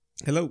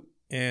Hello,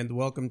 and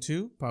welcome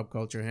to Pop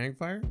Culture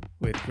Hangfire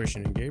with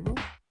Christian and Gabriel,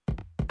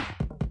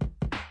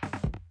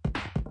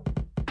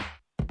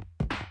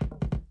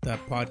 the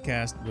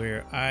podcast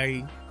where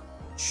I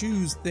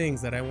choose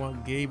things that I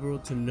want Gabriel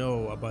to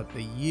know about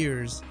the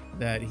years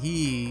that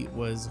he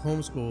was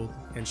homeschooled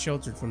and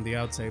sheltered from the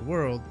outside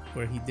world,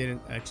 where he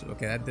didn't actually.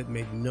 Okay, that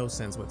made no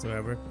sense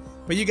whatsoever.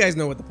 But you guys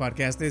know what the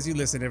podcast is. You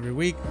listen every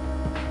week.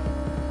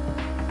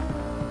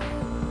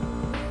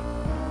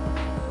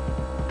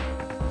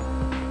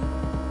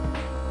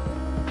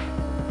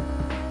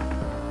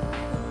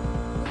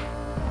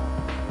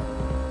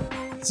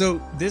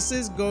 So this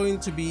is going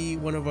to be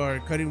one of our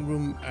cutting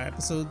room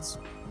episodes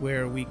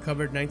where we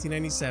covered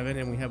 1997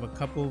 and we have a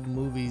couple of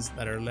movies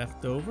that are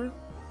left over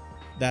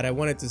that I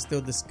wanted to still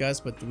discuss,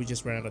 but we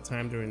just ran out of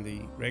time during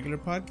the regular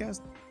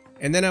podcast.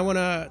 And then I want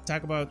to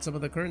talk about some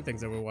of the current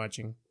things that we're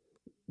watching.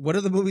 One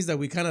of the movies that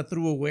we kind of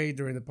threw away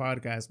during the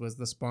podcast was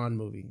the Spawn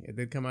movie. It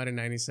did come out in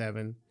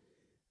 97,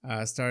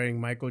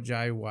 starring Michael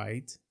Jai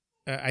White.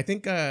 I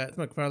think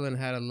McFarlane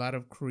had a lot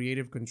of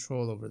creative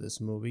control over this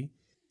movie.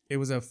 It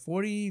was a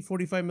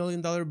 $45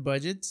 million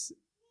budget,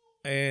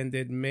 and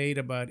it made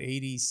about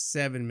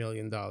 $87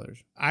 million.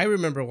 I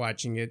remember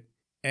watching it,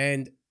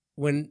 and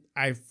when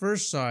I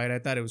first saw it, I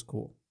thought it was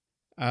cool.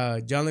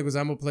 John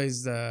Leguizamo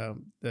plays the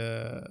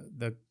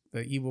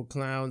evil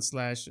clown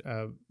slash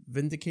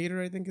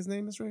Vindicator, I think his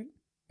name is, right?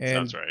 And,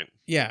 sounds right.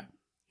 Yeah,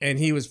 and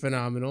he was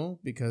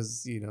phenomenal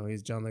because, you know,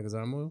 he's John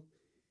Leguizamo.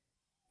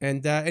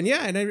 And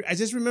I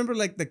just remember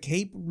like the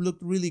cape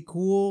looked really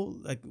cool,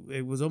 like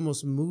it was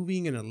almost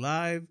moving and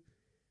alive.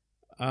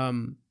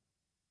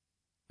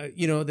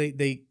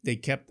 They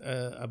kept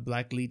a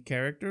black lead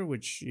character,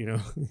 which, you know,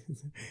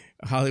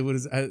 Hollywood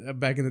is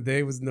back in the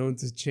day was known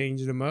to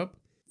change them up.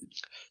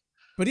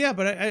 But yeah,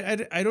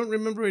 I don't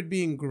remember it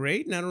being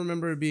great, and I don't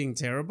remember it being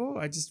terrible.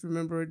 I just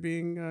remember it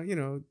being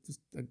just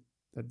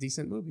a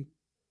decent movie.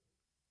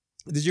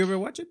 Did you ever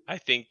watch it? I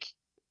think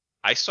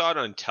I saw it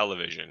on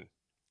television.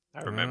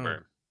 I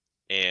remember.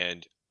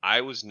 And I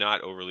was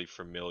not overly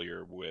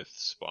familiar with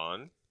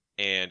Spawn.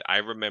 And I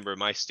remember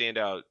my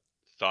standout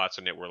thoughts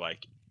on it were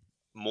like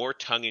more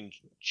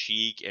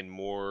tongue-in-cheek and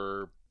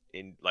more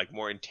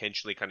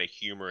intentionally kind of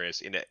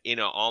humorous in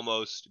a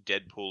almost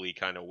Deadpool-y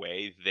kind of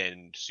way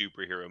than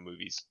superhero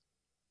movies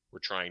were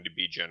trying to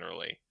be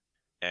generally.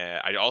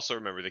 I also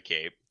remember the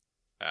cape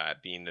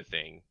being the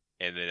thing.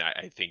 And then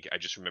I think I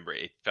just remember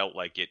it felt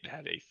like it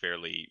had a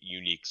fairly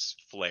unique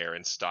flair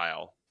and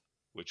style,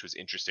 which was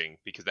interesting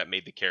because that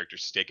made the character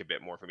stick a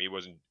bit more for me. It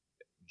wasn't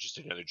just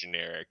another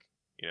generic,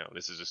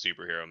 this is a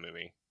superhero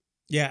movie.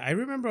 Yeah, I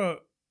remember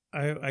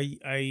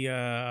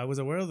I was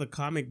aware of the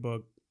comic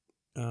book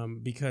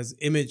because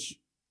Image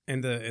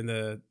and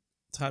the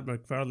Todd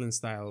McFarlane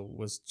style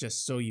was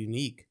just so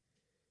unique.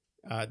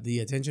 The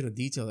attention to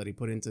detail that he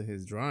put into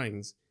his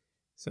drawings.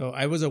 So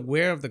I was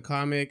aware of the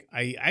comic.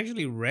 I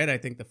actually read, I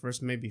think, the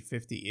first maybe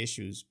 50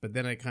 issues, but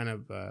then I kind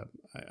of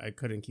I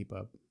couldn't keep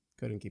up.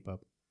 But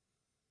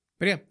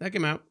yeah, that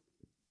came out.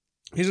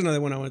 Here's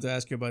another one I wanted to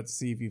ask you about to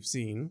see if you've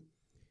seen.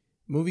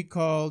 Movie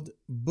called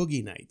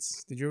Boogie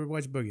Nights. Did you ever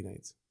watch Boogie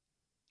Nights?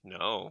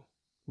 No.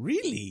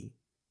 Really?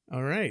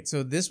 All right.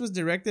 So this was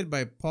directed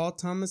by Paul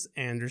Thomas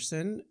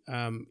Anderson.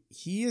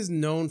 He is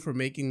known for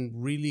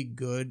making really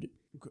good,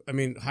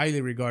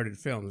 highly regarded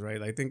films,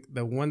 right? I think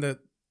the one that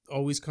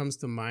always comes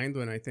to mind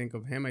when I think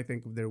of him, I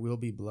think of There Will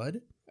Be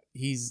Blood.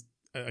 He's,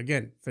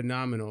 again,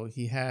 phenomenal.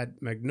 He had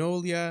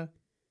Magnolia.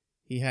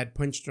 He had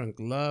Punch Drunk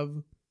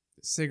Love.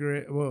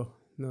 Cigarettes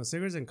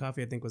and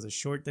Coffee, I think, was a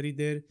short that he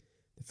did.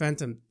 The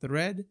Phantom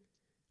Thread.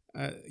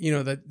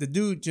 The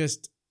dude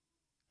just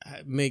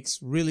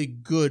makes really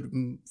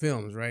good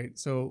films, right?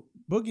 So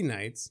Boogie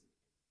Nights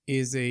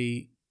is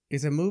a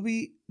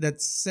movie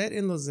that's set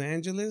in Los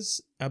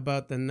Angeles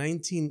about the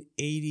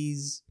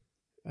 1980s.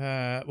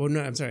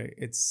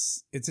 It's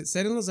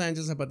set in Los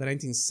Angeles about the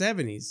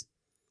 1970s.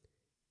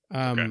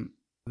 Okay.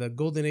 The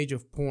golden age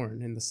of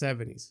porn in the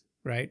 70s,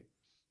 right?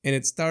 And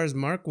it stars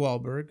Mark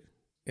Wahlberg.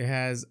 It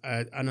has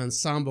an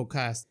ensemble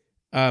cast.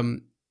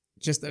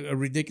 Just a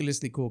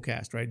ridiculously cool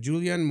cast, right?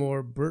 Julianne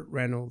Moore, Burt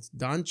Reynolds,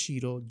 Don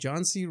Cheadle,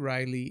 John C.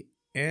 Reilly,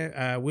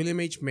 William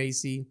H.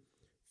 Macy,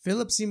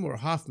 Philip Seymour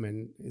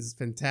Hoffman is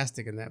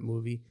fantastic in that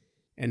movie,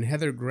 and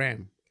Heather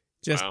Graham.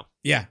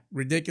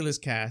 Ridiculous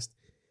cast.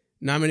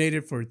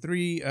 Nominated for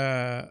three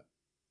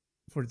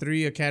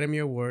Academy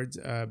Awards: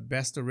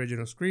 Best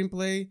Original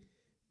Screenplay,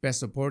 Best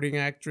Supporting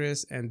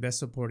Actress, and Best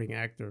Supporting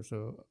Actor.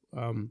 So,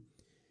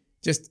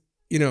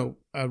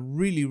 a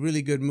really,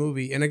 really good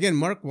movie. And again,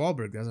 Mark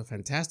Wahlberg does a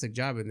fantastic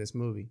job in this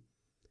movie.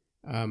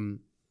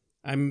 I'm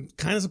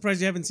kind of surprised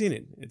you haven't seen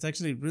it. It's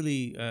actually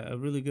really a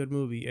really good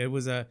movie. It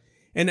was and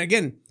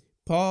again,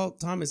 Paul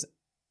Thomas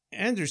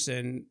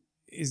Anderson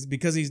is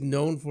because he's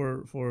known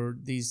for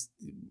these,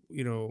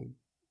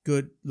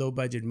 good low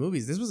budget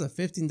movies. This was a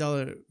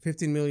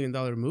 $15 million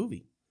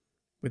movie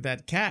with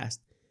that cast.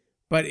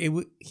 But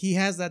he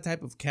has that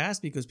type of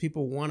cast because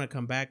people want to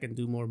come back and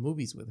do more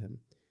movies with him.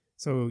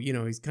 So,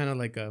 he's kind of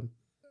like a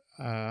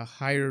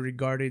higher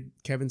regarded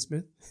Kevin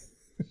Smith.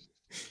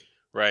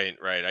 Right,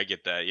 right. I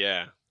get that.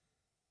 Yeah.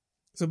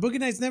 So Boogie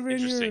Nights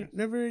Interesting.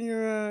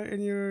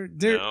 in your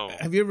No.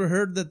 have you ever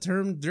heard the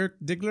term Dirk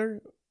Diggler?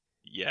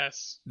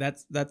 Yes.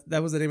 That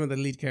was the name of the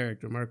lead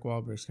character, Mark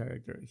Wahlberg's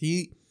character.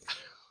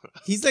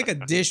 He's like a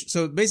dish.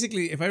 So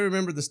basically, if I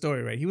remember the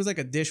story right, he was like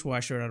a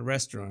dishwasher at a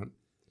restaurant,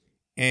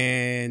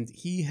 and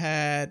he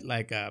had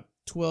like a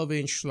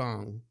 12-inch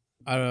schlong,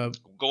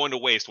 Going to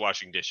waste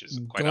washing dishes,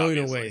 quite going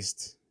to obviously.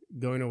 waste,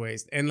 going to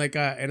waste, and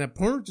a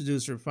porn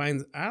producer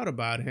finds out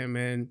about him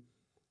and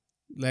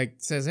like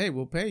says, "Hey,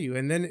 we'll pay you,"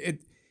 and then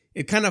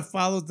it kind of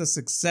follows the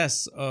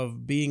success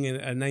of being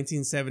a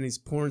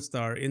 1970s porn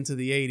star into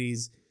the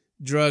 80s.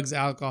 Drugs,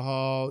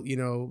 alcohol,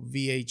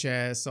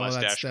 VHS, all that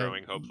Mustache stuff.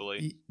 growing,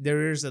 hopefully.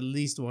 There is at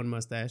least one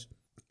mustache,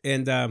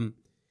 and then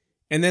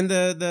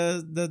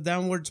the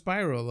downward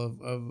spiral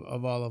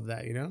of all of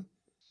that,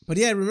 But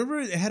yeah, I remember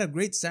it had a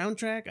great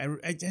soundtrack.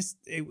 I just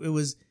it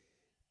was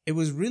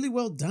really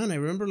well done. I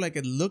remember like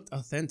it looked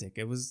authentic.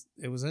 It was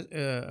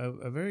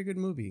a very good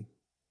movie.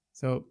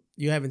 So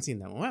you haven't seen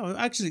that one? Wow,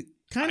 actually,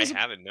 I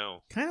haven't.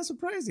 No. kind of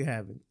surprised you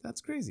haven't.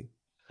 That's crazy.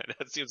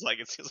 That seems like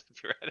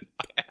you're right in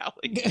my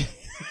alley.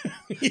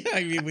 Yeah,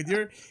 I mean,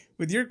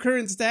 with your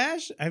current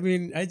stash, I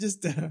mean, I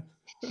just I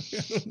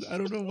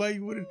don't know why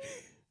you wouldn't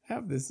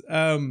have this.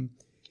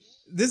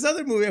 This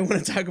other movie I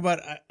want to talk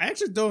about. I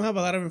actually don't have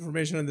a lot of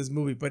information on this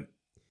movie, but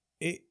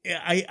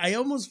I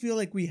almost feel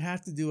like we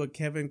have to do a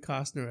Kevin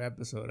Costner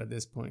episode at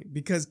this point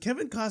because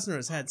Kevin Costner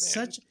has had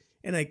such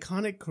an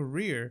iconic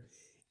career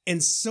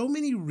and so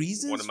many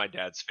reasons. One of my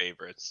dad's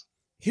favorites.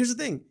 Here's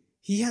the thing.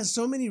 He has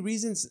so many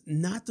reasons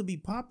not to be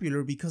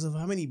popular because of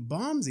how many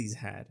bombs he's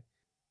had.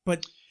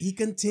 But he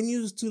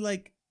continues to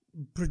like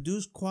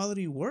produce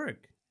quality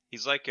work.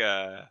 He's like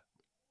I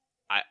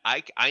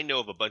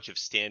know of a bunch of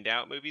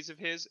standout movies of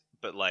his,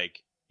 but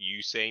like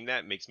you saying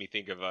that makes me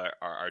think of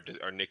our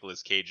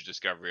Nicolas Cage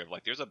discovery of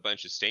like there's a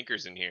bunch of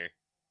stinkers in here.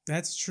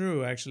 That's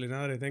true, actually,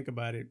 now that I think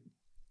about it.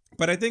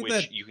 But I think which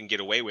that you can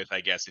get away with,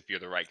 I guess, if you're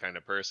the right kind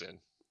of person.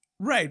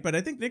 Right, but I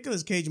think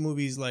Nicolas Cage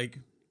movies, like,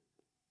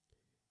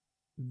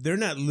 they're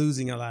not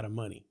losing a lot of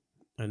money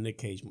on Nick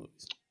Cage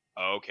movies.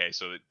 Oh, okay,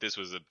 so this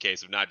was a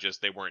case of not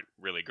just they weren't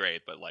really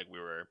great, but like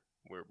we're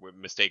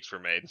mistakes were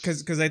made.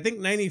 Because I think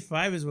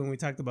 95 is when we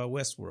talked about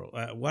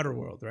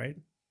Waterworld, right?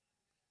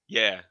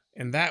 Yeah.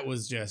 And that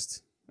was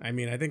just, I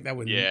mean, I think that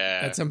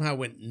that somehow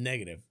went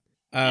negative.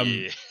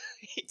 Yeah.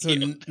 So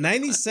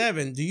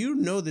 97, do you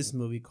know this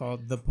movie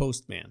called The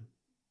Postman?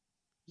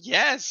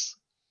 Yes.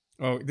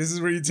 Oh, this is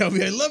where you tell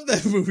me I love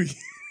that movie.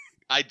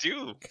 I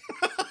do.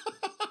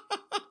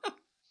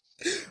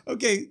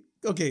 Okay.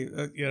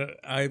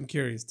 I'm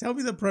curious. Tell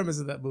me the premise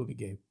of that movie,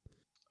 Gabe.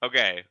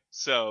 Okay,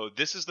 so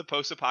this is the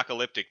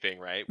post-apocalyptic thing,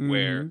 right? Mm-hmm.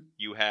 Where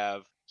you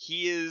have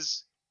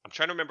I'm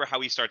trying to remember how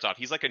he starts off.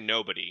 He's like a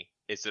nobody.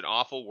 It's an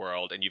awful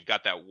world, and you've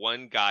got that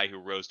one guy who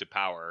rose to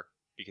power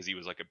because he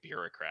was like a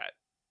bureaucrat,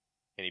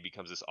 and he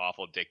becomes this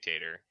awful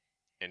dictator,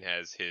 and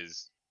has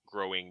his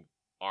growing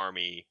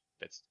army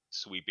that's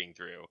sweeping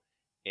through.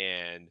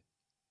 And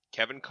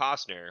Kevin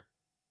Costner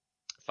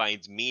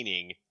finds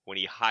meaning when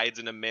he hides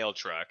in a mail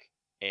truck,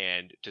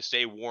 and to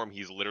stay warm,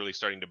 he's literally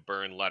starting to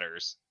burn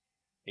letters.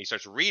 And he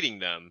starts reading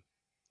them,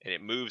 and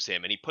it moves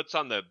him. And he puts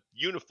on the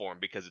uniform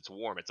because it's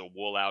warm. It's a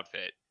wool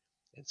outfit.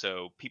 And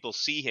so people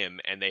see him,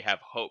 and they have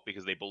hope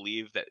because they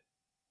believe that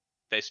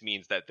this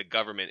means that the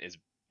government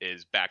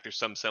is back. There's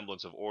some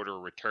semblance of order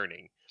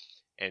returning.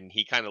 And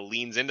he kind of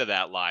leans into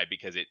that lie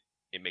because it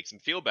makes him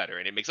feel better,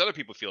 and it makes other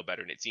people feel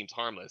better, and it seems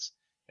harmless.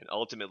 And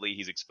ultimately,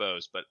 he's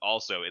exposed, but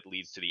also it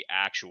leads to the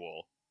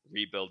actual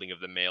rebuilding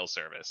of the mail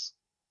service.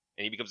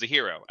 And he becomes a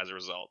hero as a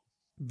result.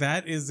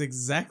 That is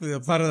exactly the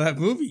plot of that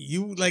movie.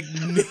 You like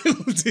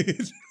nailed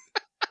it.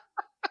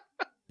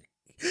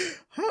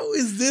 How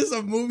is this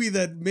a movie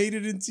that made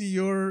it into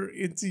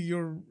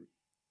your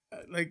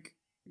like?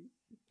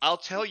 I'll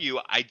tell you,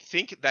 I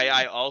think that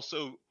I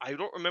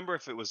don't remember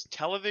if it was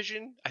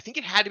television. I think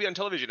it had to be on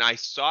television. I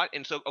saw it,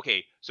 and so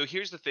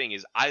here's the thing: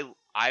 is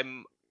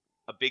I'm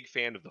a big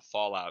fan of the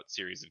Fallout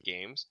series of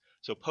games.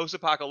 So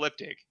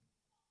post-apocalyptic,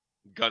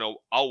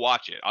 I'll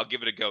watch it. I'll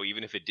give it a go,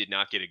 even if it did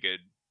not get a good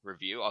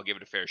review. I'll give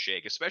it a fair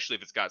shake, especially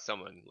if it's got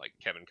someone like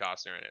Kevin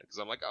Costner in it, because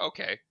I'm like, oh,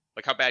 okay,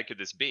 like how bad could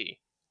this be?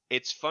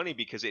 It's funny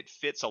because it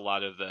fits a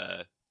lot of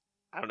the,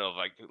 I don't know,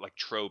 like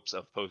tropes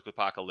of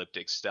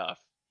post-apocalyptic stuff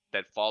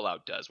that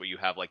Fallout does, where you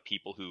have like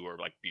people who are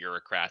like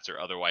bureaucrats or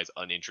otherwise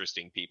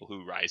uninteresting people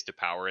who rise to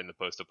power in the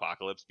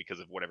post-apocalypse because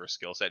of whatever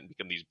skill set and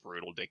become these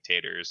brutal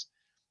dictators.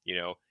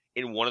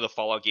 In one of the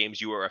Fallout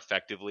games, you are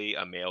effectively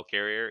a mail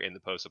carrier in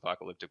the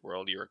post-apocalyptic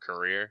world. You're a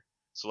courier.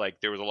 So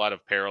like there was a lot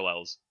of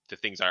parallels to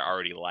things I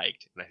already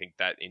liked, and I think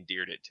that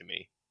endeared it to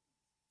me.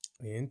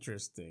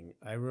 Interesting.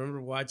 I remember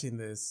watching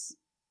this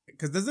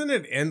because doesn't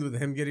it end with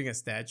him getting a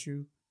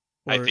statue?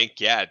 I think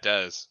it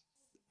does,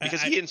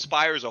 because he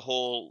inspires a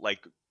whole like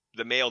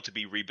the mail to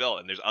be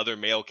rebuilt, and there's other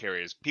mail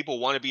carriers. People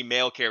want to be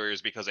mail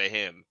carriers because of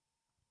him,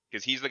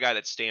 because he's the guy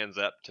that stands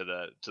up to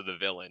the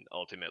villain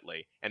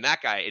ultimately. And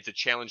that guy, it's a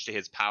challenge to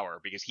his power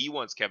because he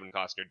wants Kevin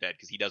Costner dead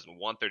because he doesn't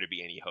want there to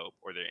be any hope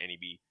or there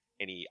be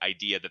any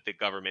idea that the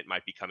government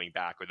might be coming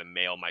back or the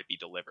mail might be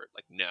delivered.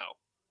 Like, no.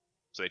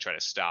 So they try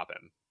to stop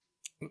him.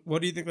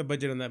 What do you think the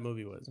budget on that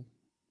movie was?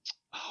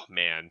 Oh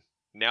man.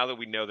 Now that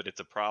we know that it's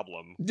a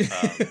problem, they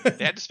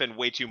had to spend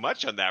way too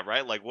much on that,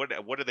 right? Like, what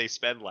do they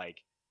spend like?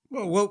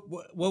 Well,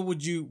 what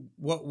would you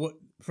what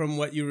from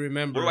what you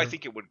remember? What do I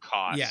think it would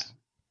cost? Yeah.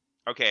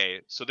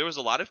 Okay, so there was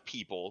a lot of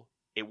people.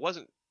 It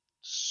wasn't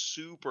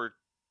super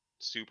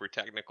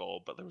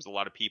technical, but there was a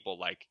lot of people.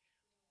 Like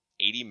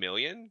 80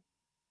 million.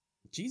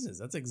 Jesus,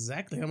 that's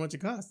exactly how much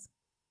it cost.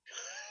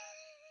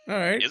 All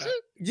right. Is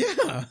it?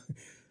 Yeah.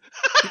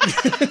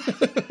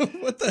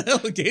 What the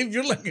hell, Gabe?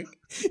 You're like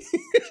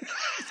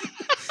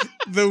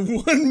the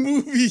one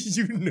movie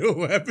you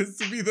know happens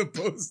to be The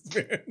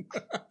Postman.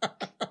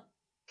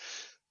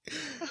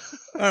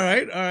 All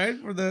right.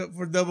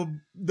 For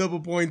double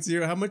points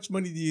here, how much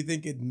money do you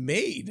think it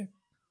made?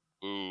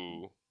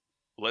 Ooh,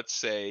 let's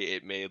say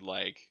it made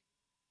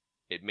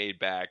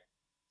back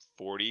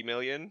 40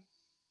 million.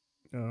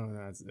 Oh,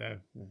 that's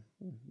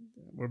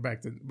we're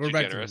back to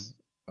generous.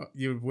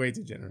 You're way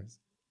too generous.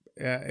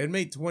 Yeah, it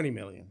made 20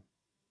 million.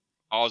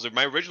 Oh,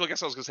 my original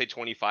guess I was gonna say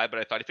 25, but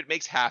I thought if it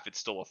makes half, it's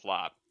still a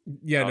flop.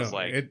 Yeah, no,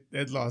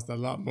 it lost a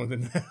lot more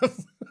than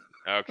half.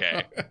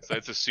 Okay, so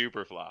it's a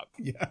super flop.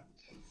 Yeah.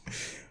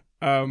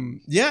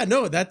 Yeah,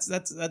 no, that's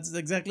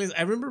exactly it.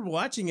 I remember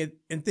watching it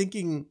and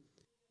thinking,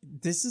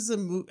 this is a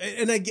movie,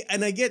 and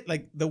I get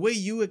like the way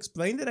you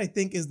explained it, I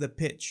think is the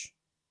pitch.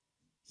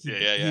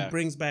 He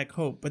brings back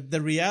hope, but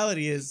the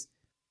reality is,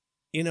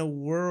 in a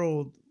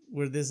world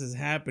where this is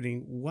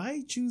happening,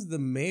 why choose the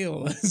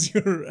mail as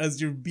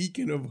your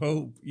beacon of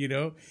hope? You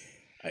know,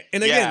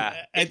 and again,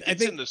 I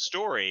think in the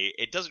story,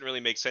 it doesn't really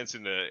make sense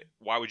in the.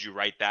 Why would you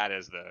write that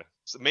as the?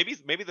 So maybe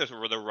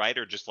the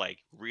writer just like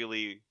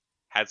really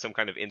had some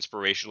kind of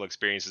inspirational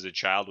experience as a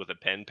child with a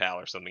pen pal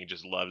or something.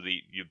 Just loved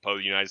the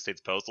United States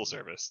Postal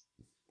Service.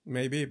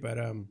 Maybe, but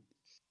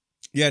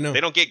yeah, no,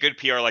 they don't get good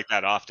PR like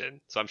that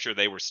often, so I'm sure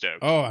they were stoked.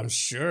 Oh, I'm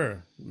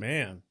sure,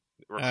 man.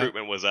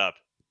 Recruitment was up.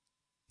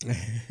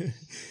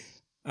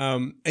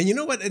 And you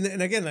know what?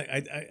 And again, like,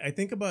 I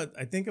think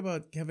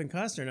about Kevin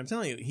Costner, and I'm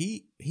telling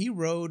you, he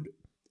rode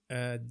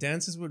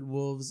Dances with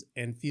Wolves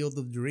and Field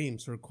of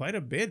Dreams for quite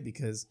a bit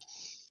because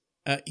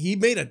he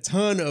made a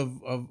ton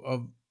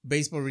of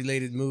baseball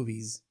related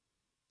movies.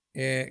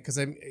 Because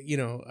and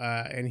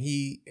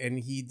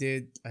he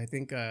did, I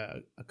think,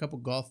 a couple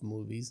golf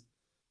movies.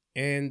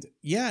 And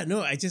yeah,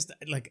 no, I just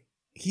like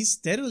he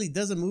steadily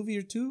does a movie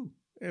or two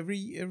every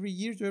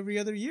year to every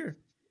other year.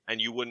 And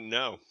you wouldn't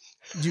know.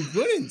 You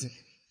wouldn't.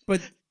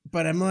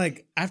 But I'm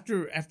like,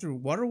 after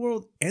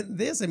Waterworld and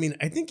this, I mean,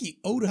 I think he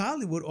owed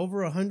Hollywood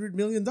over $100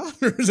 million at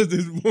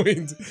this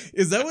point.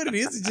 Is that what it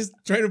is? He's just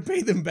trying to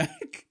pay them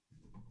back?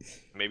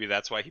 Maybe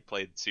that's why he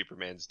played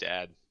Superman's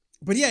dad.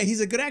 But yeah, he's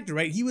a good actor,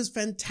 right? He was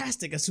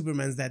fantastic as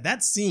Superman's dad.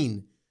 That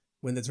scene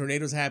when the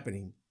tornado's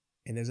happening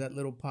and there's that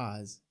little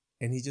pause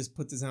and he just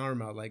puts his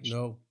arm out like,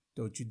 no,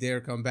 don't you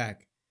dare come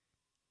back.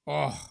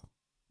 Oh,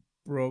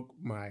 broke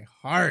my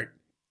heart.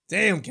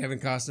 Damn, Kevin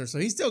Costner. So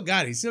he still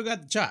got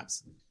the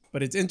chops.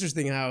 But it's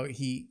interesting how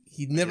he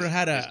never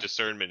had his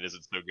discernment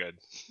isn't so good.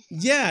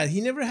 Yeah, he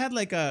never had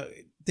like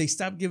they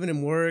stopped giving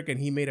him work and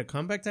he made a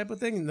comeback type of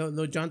thing.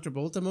 No John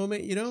Travolta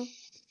moment, you know?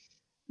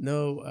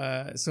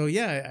 No, so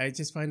yeah, I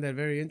just find that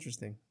very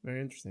interesting.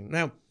 Very interesting.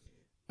 Now,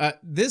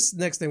 this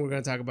next thing we're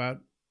going to talk about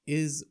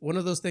is one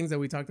of those things that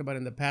we talked about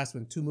in the past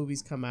when two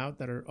movies come out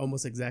that are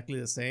almost exactly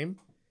the same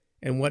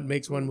and what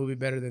makes one movie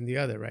better than the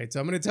other, right? So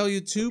I'm going to tell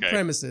you two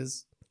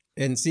premises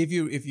and see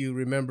if you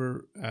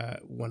remember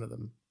one of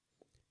them.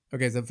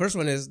 Okay, so the first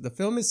one is the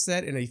film is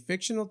set in a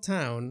fictional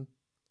town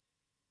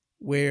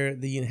where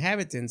the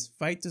inhabitants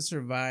fight to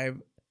survive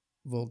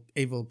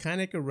a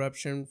volcanic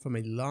eruption from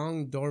a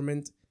long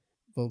dormant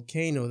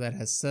volcano that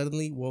has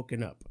suddenly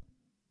woken up.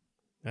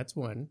 That's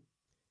one.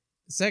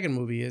 The second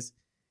movie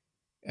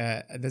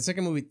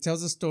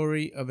tells the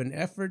story of an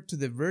effort to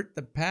divert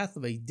the path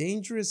of a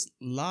dangerous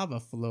lava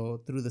flow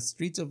through the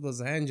streets of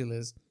Los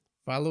Angeles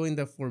following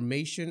the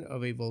formation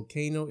of a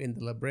volcano in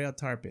the La Brea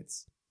tar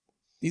pits.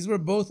 These were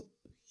both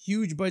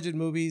huge budget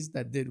movies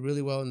that did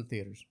really well in the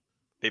theaters.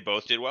 They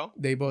both did well?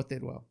 They both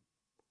did well.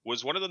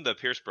 Was one of them the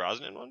Pierce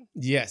Brosnan one?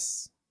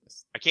 Yes.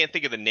 I can't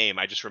think of the name.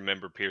 I just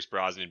remember Pierce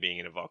Brosnan being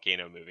in a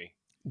volcano movie.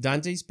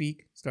 Dante's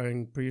Peak,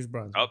 starring Pierce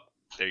Brosnan. Oh,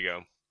 there you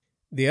go.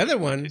 The other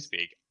one, Dante's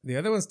Peak. The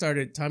other one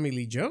started Tommy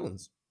Lee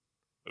Jones.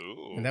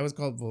 Ooh. And that was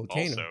called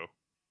Volcano. Also,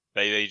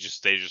 they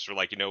just were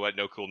like, you know what?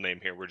 No cool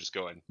name here. We're just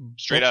going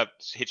straight up,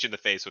 hit you in the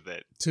face with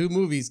it. Two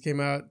movies came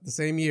out the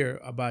same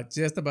year about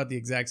the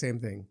exact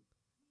same thing.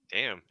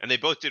 Damn, and they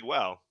both did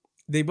well.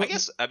 They both had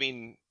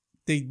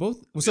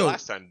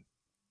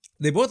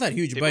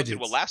huge budgets. Did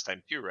well last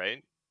time too,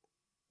 right?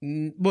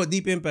 Well,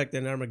 Deep Impact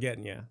and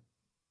Armageddon, yeah.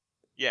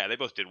 Yeah, they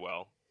both did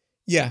well.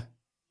 Yeah,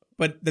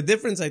 but the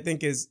difference I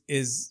think is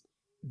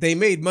they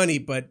made money,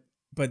 but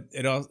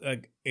it also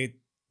it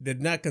did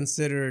not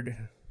considered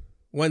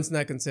one's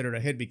not considered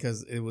a hit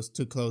because it was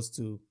too close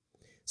to.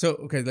 So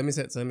okay, let me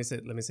say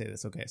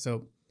this. Okay,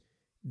 so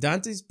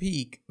Dante's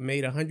Peak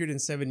made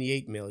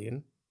 178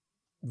 million.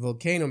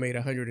 Volcano made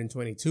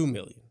 122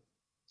 million.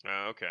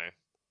 Okay.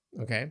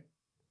 Okay.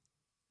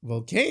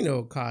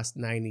 Volcano cost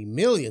 90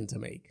 million to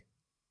make.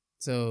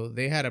 So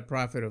they had a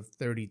profit of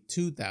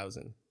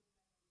 32,000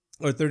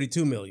 or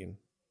 32 million.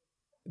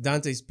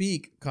 Dante's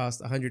Peak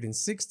cost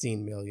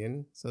 116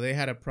 million. So they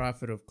had a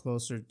profit of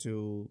closer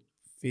to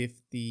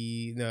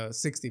 60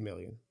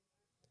 million.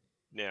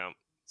 Yeah.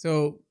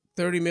 So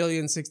 30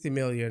 million, 60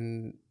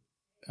 million,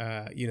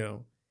 you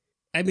know,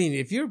 I mean,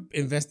 if you're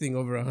investing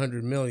over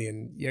 100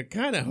 million, you're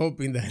kind of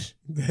hoping that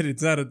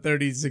it's not a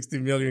 30, 60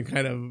 million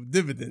kind of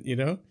dividend, you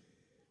know?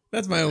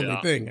 That's my only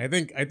thing. I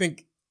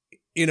think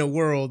in a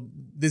world,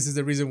 this is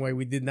the reason why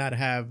we did not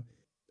have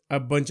a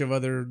bunch of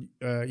other,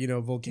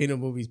 volcano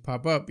movies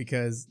pop up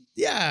because,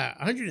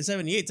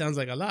 178 sounds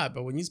like a lot,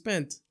 but when you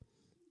spent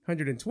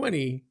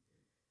 120,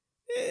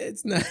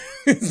 it's not,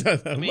 it's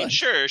not that much.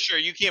 Sure,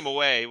 you came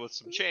away with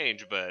some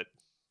change, but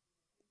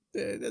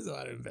there's a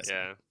lot of investment.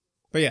 Yeah.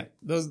 But yeah,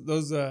 those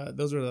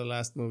were the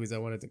last movies I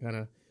wanted to kind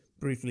of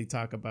briefly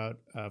talk about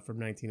from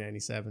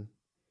 1997.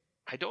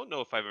 I don't know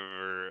if I've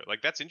ever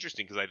that's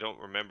interesting because I don't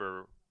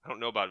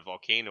know about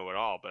Volcano at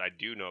all, but I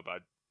do know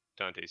about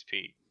Dante's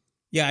Peak.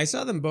 Yeah, I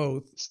saw them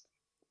both,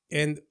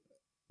 and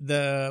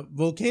the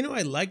Volcano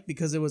I liked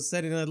because it was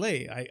set in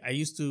LA. I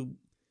used to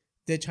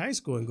ditch high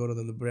school and go to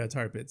the La Brea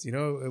Tar Pits. You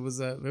know, it was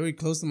very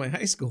close to my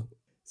high school,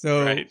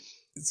 so right.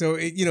 So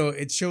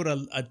it showed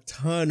a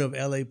ton of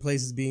LA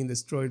places being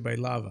destroyed by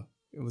lava.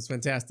 It was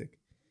fantastic.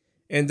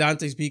 And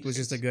Dante's Peak was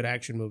just a good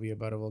action movie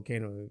about a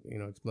volcano,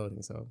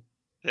 exploding. So,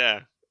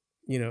 yeah.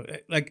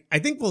 I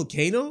think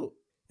Volcano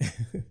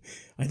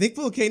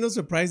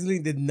surprisingly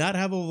did not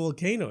have a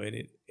volcano in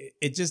it.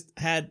 It just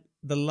had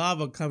the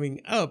lava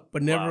coming up,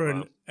 but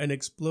never an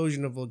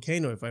explosion of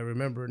volcano, if I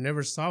remember.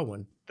 Never saw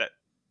one. That's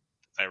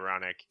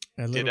ironic.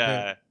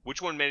 Bit.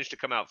 Which one managed to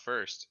come out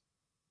first?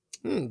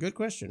 Good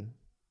question.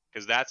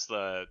 Because that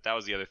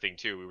was the other thing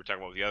too. We were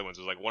talking about the other ones.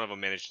 It was one of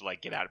them managed to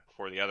get out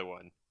before the other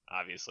one,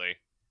 obviously,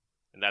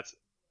 and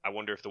I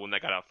wonder if the one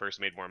that got out first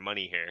made more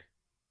money here.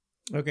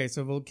 Okay,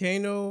 so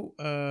Volcano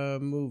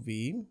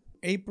movie,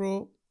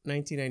 April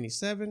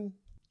 1997.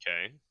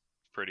 Okay,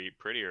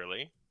 pretty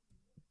early.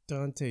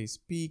 Dante's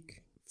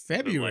Peak,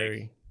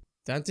 February.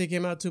 Dante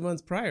came out 2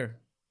 months prior.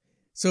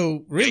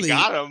 So really, they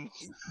got him.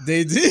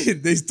 They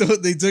did. They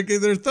took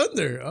in their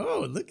thunder.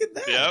 Oh, look at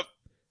that. Yep.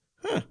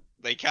 Huh.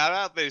 They got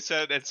out. They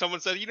said, and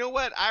someone said, "You know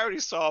what? I already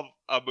saw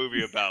a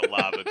movie about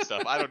lava and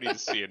stuff. I don't need to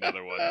see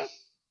another one."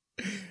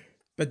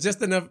 But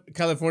just enough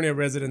California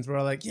residents were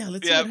all like, "Yeah,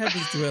 let's see what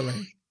happens to LA."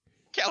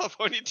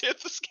 California did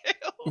the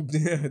scale.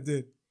 Yeah, it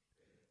did.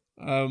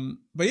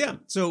 But yeah.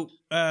 So,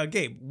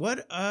 Gabe,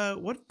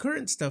 what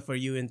current stuff are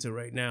you into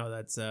right now?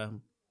 That's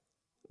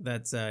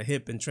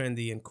hip and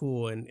trendy and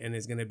cool and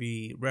is going to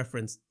be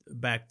referenced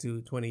back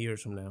to 20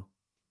 years from now.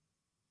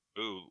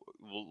 Ooh,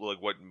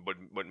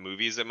 what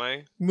movies am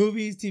I?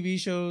 Movies, TV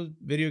shows,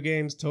 video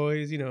games,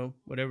 toys,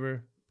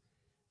 whatever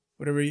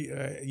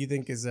you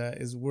think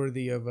is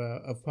worthy of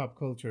pop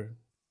culture.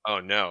 Oh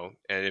no.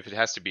 And if it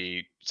has to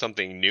be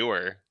something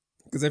newer,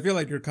 because I feel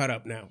like you're caught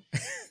up now.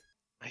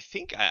 I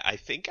think I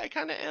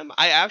kind of am.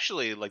 I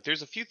actually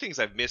there's a few things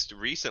I've missed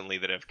recently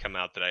that have come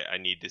out that I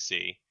need to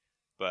see,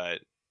 but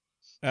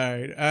all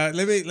right.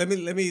 Let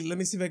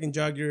me see if I can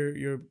jog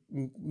your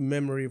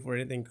memory for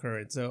anything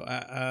current. So,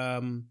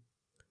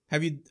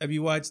 have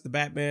you watched the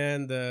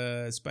Batman,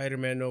 the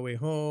Spider-Man No Way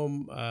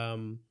Home?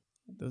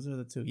 Those are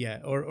the two. Yeah.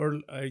 Or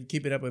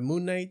keep it up with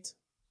Moon Knight.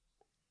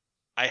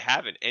 I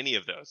haven't any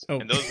of those. Oh.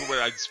 And those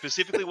were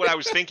specifically what I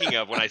was thinking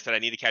of when I said I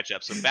need to catch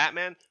up. So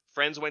Batman,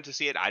 friends went to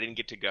see it. I didn't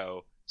get to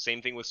go.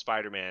 Same thing with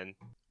Spider-Man,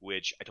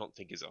 which I don't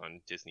think is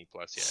on Disney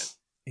Plus yet.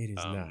 It is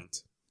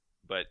not.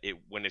 But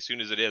as soon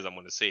as it is, I'm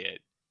going to see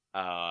it.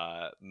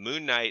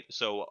 Moon Knight.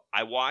 So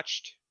I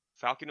watched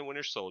Falcon and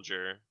Winter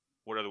Soldier.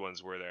 What other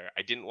ones were there?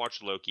 I didn't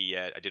watch Loki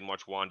yet. I didn't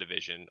watch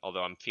WandaVision.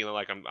 Although I'm feeling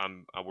like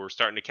we're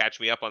starting to catch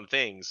me up on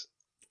things.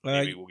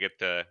 Maybe we'll get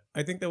the.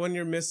 I think the one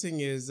you're missing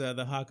is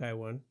the Hawkeye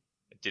one.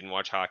 I didn't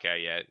watch Hawkeye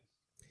yet.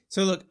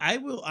 So look, I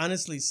will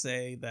honestly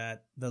say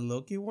that the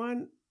Loki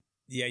one,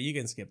 yeah, you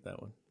can skip that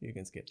one.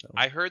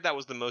 I heard that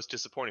was the most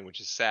disappointing,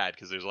 which is sad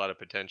because there's a lot of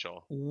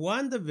potential.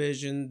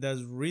 WandaVision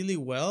does really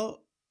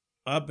well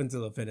up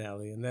until the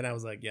finale, and then I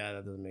was like, yeah,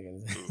 that doesn't make any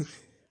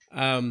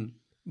sense.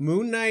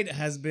 Moon Knight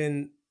has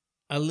been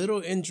a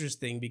little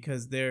interesting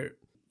because they're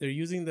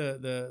using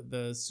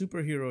the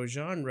superhero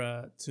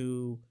genre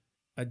to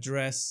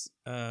address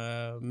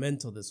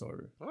mental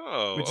disorder.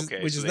 Oh,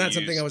 okay. Which is not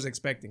something I was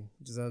expecting.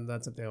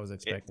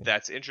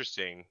 That's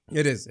interesting.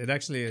 It is. It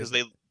actually is.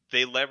 Because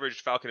they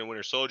leveraged Falcon and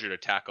Winter Soldier to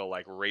tackle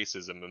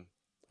racism.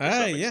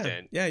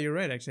 Yeah, you're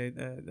right. Actually,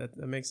 that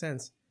makes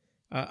sense.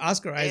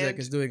 Oscar Isaac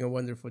is doing a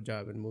wonderful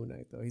job in Moon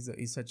Knight, though.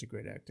 He's such a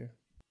great actor.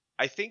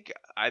 I think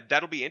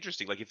that'll be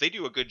interesting. If they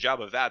do a good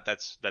job of that,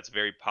 that's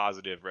very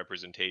positive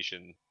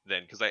representation.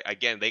 Then, because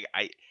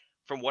I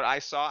from what I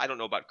saw, I don't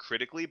know about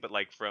critically, but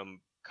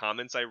from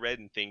comments I read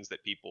and things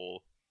that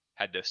people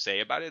had to say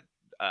about it,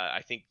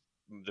 I think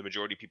the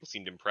majority of people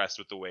seemed impressed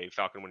with the way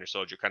Falcon Winter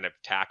Soldier kind of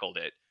tackled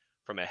it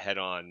from a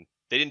head-on.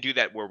 They didn't do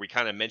that where we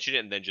kind of mention it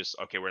and then just,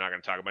 okay, we're not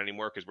going to talk about it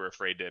anymore because we're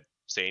afraid to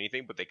say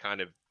anything. But they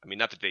kind of, I mean,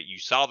 not that you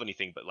solve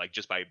anything, but like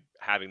just by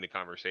having the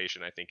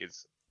conversation, I think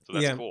is, so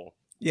that's cool.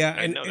 Yeah,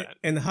 I didn't know that.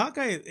 And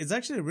Hawkeye is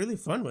actually a really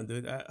fun one,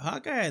 dude.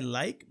 Hawkeye I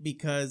like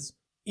because,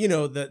 you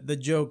know, the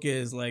joke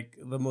is like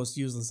the most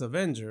useless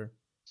Avenger.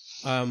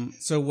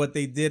 So what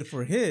they did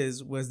for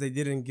his was they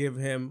didn't give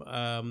him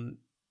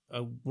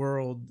a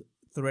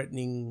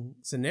world-threatening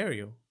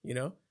scenario. You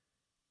know,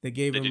 they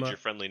gave him your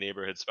friendly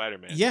neighborhood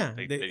Spider-Man. Yeah,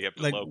 they have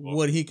like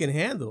what he can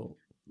handle.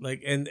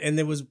 Like and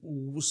it was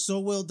so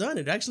well done.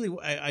 It actually,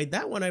 I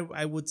that one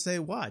I would say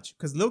watch,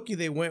 because Loki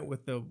they went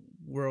with the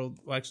world,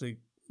 well, actually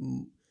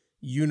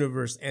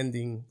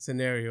universe-ending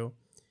scenario.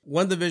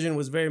 WandaVision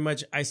was very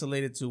much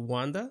isolated to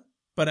Wanda.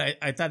 But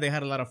I thought they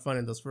had a lot of fun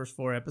in those first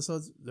 4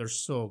 episodes. They're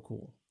so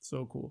cool.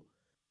 So cool.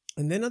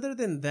 And then other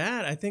than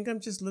that, I think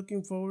I'm just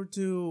looking forward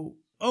to...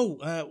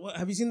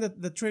 have you seen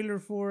the trailer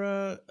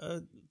for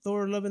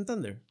Thor Love and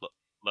Thunder?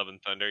 Love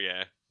and Thunder,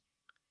 yeah.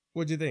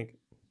 What'd you think?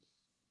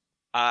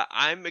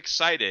 I'm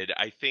excited.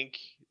 I think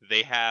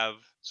they have...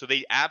 So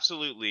they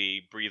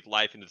absolutely breathed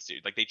life into the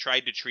series. Like, they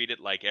tried to treat it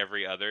like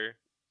every other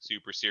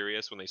super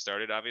serious when they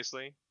started,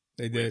 obviously.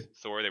 They did. With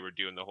Thor, they were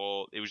doing the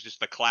whole... It was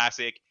just the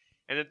classic...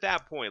 And at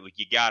that point, like,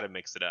 you gotta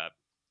mix it up,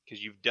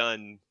 because you've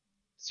done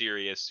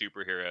serious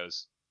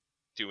superheroes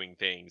doing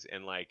things,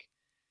 and like,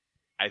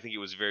 I think it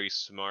was very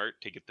smart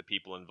to get the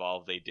people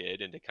involved they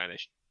did, and to kind of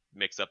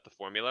mix up the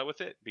formula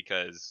with it,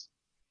 because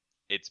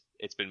it's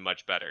been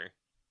much better.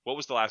 What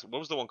was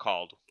the one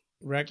called?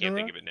 Ragnarok? I can't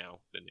think of it now.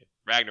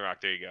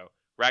 Ragnarok. There you go.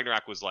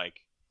 Ragnarok was like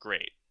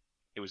great.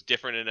 It was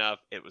different enough.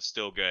 It was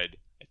still good.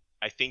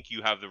 I think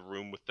you have the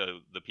room with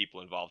the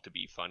people involved to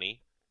be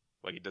funny.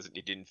 Like,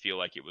 it didn't feel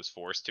like it was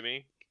forced to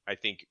me. I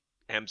think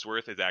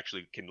Hemsworth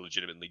can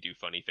legitimately do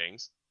funny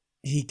things.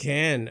 He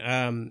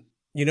can.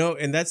 You know,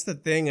 and that's the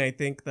thing. I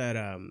think that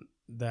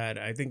that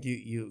I think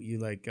you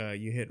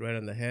you hit right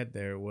on the head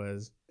there.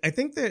 Was I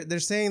think they're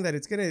saying that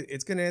it's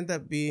gonna end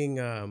up being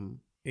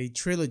a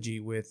trilogy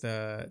with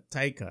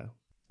Taika,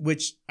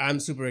 which I'm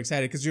super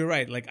excited, because you're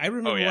right. Like, I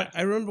remember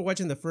I remember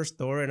watching the first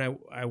Thor, and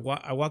I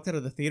walked out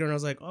of the theater and I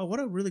was like, oh, what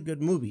a really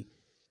good movie.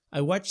 I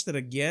watched it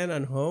again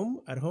at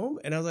home,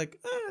 and I was like,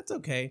 it's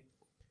okay.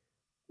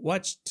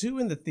 Watched 2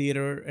 in the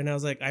theater, and I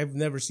was like, I've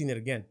never seen it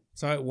again.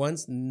 Saw it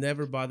once,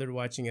 never bothered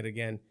watching it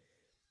again.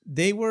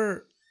 They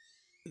were,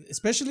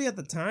 especially at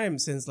the time,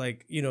 since,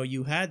 like, you know,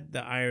 you had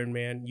the Iron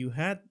Man, you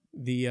had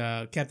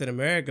the Captain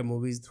America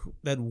movies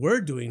that were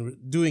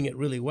doing it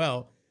really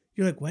well.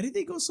 You're like, why did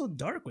they go so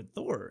dark with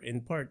Thor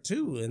in part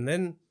 2? And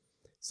then,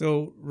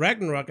 so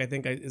Ragnarok, I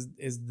think,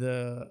 is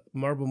the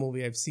Marvel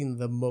movie I've seen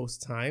the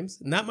most times.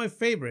 Not my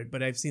favorite,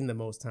 but I've seen the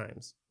most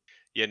times.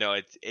 Yeah, no,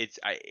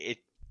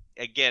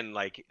 again,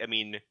 like, I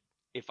mean,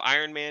 if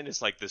Iron Man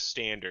is like the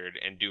standard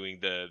and doing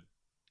the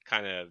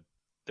kind of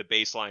the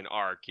baseline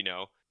arc, you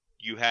know,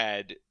 you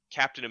had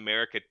Captain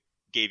America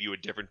gave you a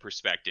different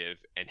perspective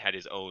and had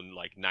his own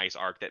like nice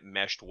arc that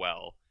meshed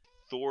well.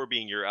 Thor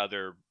being your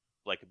other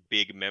like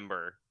big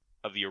member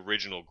of the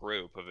original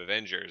group of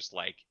Avengers,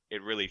 like,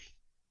 it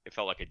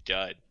felt like a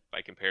dud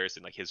by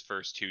comparison. Like, his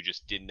first 2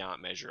 just did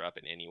not measure up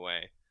in any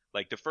way.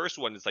 Like, the first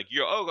one is like,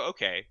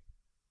 okay,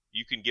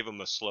 you can give him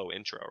a slow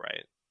intro,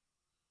 right?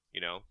 You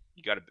know,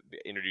 you got to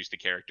introduce the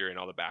character and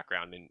all the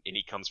background, and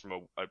he comes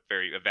from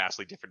a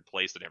vastly different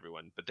place than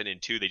everyone. But then in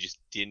 2, they just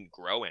didn't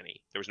grow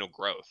any. There was no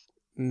growth.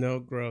 No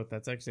growth.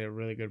 That's actually a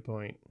really good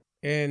point.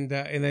 And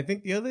I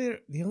think the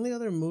only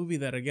other movie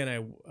that, again,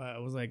 I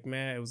was like,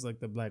 man, it was like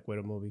the Black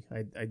Widow movie.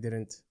 I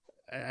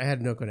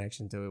had no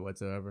connection to it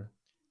whatsoever.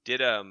 Did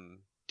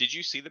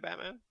you see the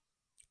Batman?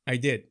 I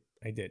did.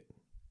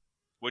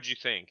 What'd you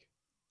think?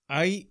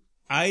 I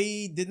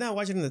did not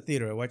watch it in the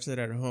theater. I watched it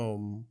at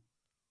home,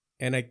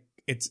 and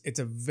it's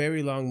a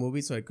very long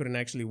movie, so I couldn't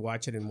actually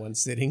watch it in one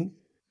sitting.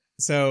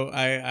 So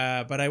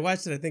but I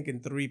watched it, I think, in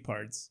 3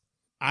 parts.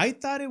 I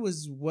thought it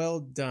was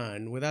well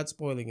done, without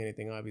spoiling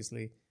anything,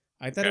 obviously.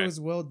 I thought it was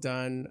well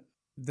done.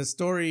 The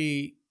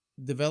story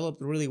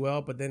developed really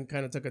well, but then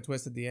kind of took a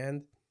twist at the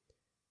end.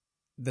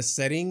 The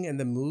setting and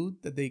the mood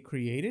that they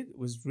created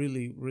was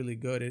really, really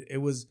good. It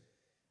was,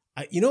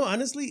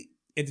 honestly,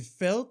 it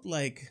felt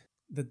like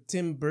the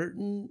Tim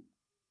Burton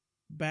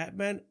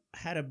Batman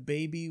had a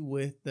baby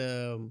with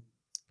the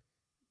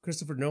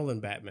Christopher Nolan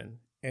Batman,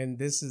 and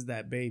this is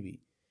that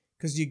baby,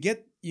 because you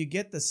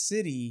get the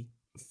city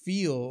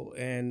feel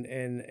and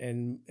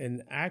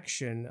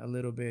action a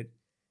little bit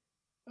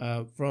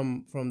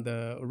from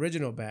the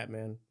original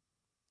Batman,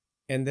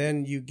 and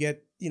then you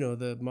get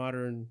the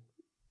modern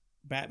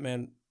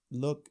Batman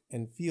look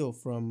and feel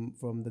from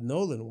the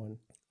Nolan one,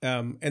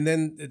 and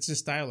then it's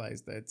just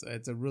stylized.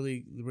 It's a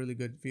really, really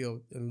good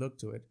feel and look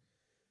to it.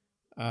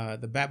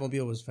 The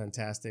Batmobile was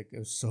fantastic. It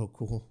was so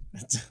cool.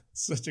 It's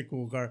such a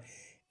cool car.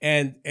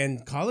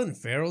 And Colin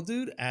Farrell,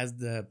 dude, as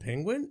the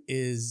Penguin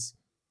is,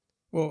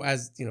 well,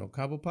 as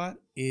Cobblepot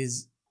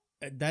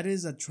that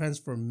is a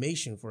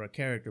transformation for a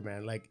character,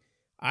 man. Like,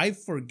 I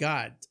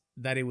forgot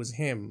that it was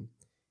him.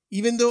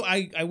 Even though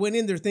I went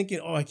in there thinking,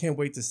 oh, I can't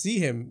wait to see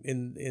him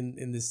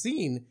in the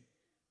scene.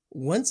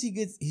 Once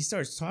he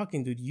starts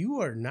talking, dude,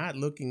 you are not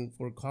looking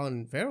for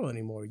Colin Farrell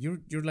anymore.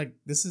 You're like,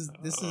 this is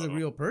a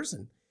real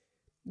person.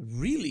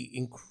 Really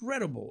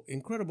incredible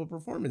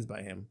performance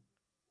by him.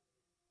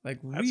 Like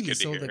really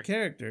sold the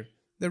character.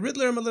 The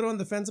Riddler I'm a little on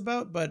the fence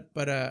about, but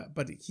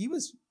he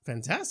was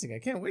fantastic. I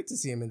can't wait to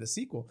see him in the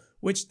sequel,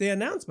 which they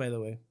announced, by the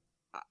way.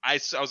 I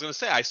was gonna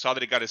say I saw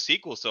that it got a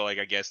sequel, so like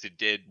I guess it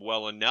did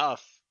well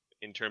enough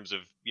in terms of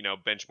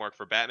benchmark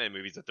for Batman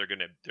movies that they're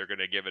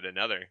gonna give it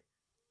another.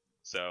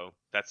 So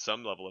that's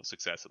some level of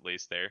success at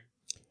least there.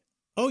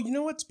 Oh, you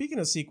know what? Speaking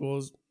of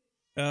sequels,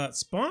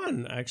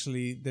 Spawn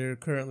actually they're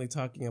currently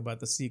talking about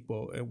the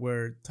sequel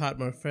where Todd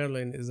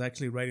McFarlane is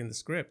actually writing the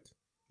script.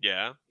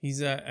 Yeah,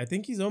 he's I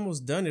think he's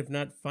almost done, if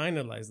not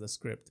finalized the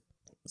script.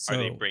 So, are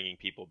they bringing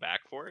people back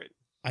for it?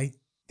 I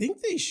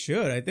think they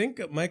should. I think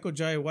Michael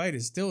Jai White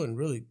is still in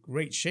really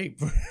great shape.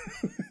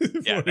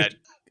 Yeah, that.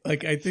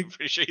 Like I think. I'm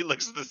pretty sure he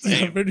looks the same.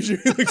 Yeah, I'm pretty sure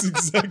he looks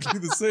exactly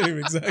the same.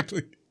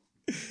 Exactly.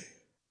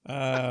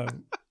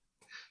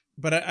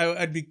 But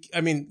I'd be.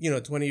 I mean,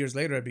 20 years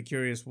later, I'd be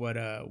curious what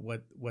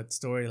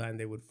storyline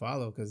they would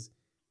follow, because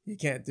you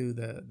can't do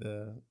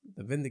the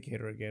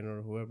Vindicator again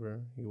or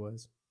whoever he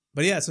was.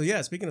 But yeah, so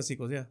yeah, speaking of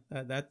sequels, yeah,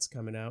 that's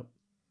coming out.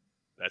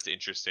 That's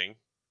interesting.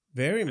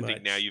 Very much. I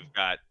think now you've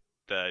got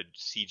the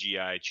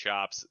CGI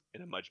chops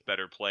in a much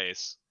better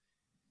place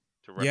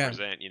to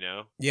represent,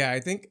 Yeah, I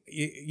think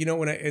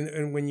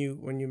when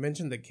you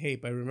mentioned the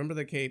cape, I remember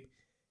the cape,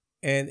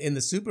 and in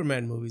the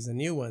Superman movies, the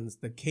new ones,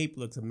 the cape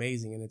looks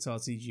amazing and it's all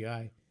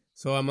CGI.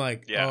 So I'm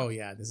like, oh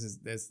yeah,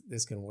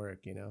 this can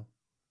work,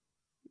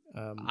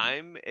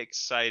 I'm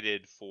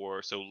excited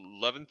for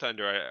Love and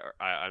Thunder.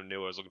 I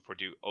knew I was looking forward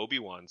to.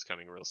 Obi-Wan's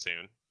coming real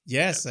soon.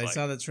 Yes, I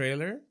saw the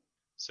trailer.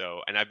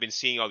 So, and I've been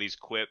seeing all these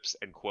quips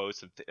and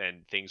quotes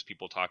and things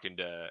people talking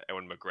to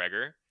Ewan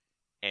McGregor,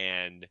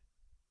 and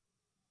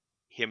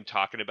him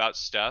talking about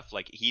stuff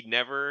like he'd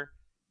never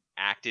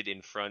acted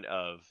in front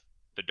of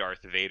the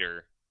Darth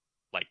Vader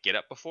like get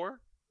up before.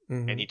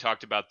 Mm-hmm. And he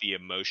talked about the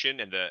emotion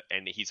and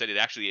he said it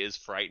actually is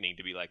frightening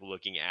to be like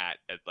looking at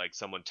like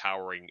someone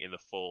towering in the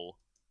full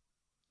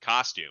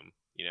costume.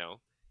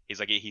 He's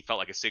like, he felt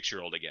like a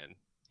 6-year-old again.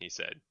 He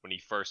said when he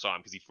first saw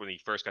him, because when he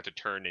first got to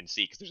turn and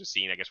see, because there's a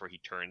scene I guess where he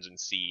turns and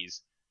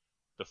sees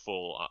the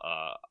full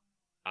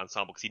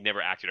ensemble, because he'd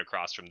never acted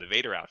across from the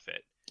Vader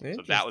outfit,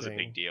 so that was a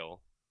big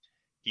deal.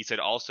 He said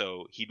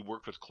also he'd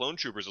worked with clone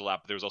troopers a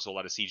lot, but there was also a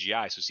lot of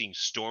CGI, so seeing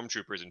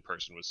stormtroopers in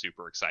person was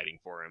super exciting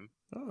for him.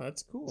 Oh,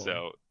 that's cool.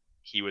 So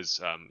he was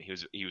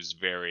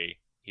very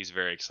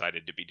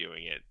excited to be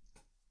doing it.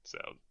 So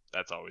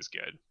that's always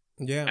good.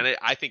 Yeah, and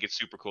I think it's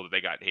super cool that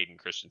they got Hayden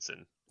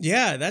Christensen.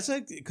 Yeah, that's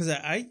like, because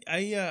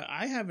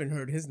I haven't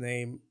heard his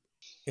name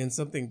in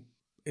something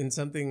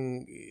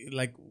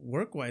like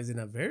work-wise in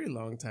a very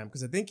long time,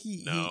 because I think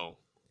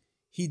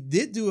he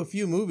did do a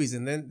few movies,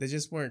 and then they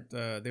just weren't.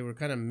 They were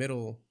kind of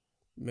middle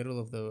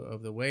of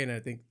the way, and I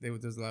think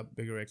there's a lot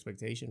bigger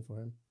expectation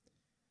for him.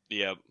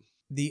 Yep.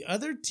 The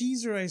other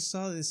teaser I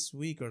saw this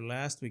week or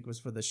last week was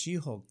for the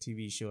She-Hulk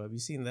TV show. Have you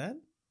seen that?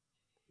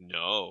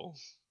 No.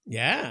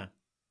 Yeah.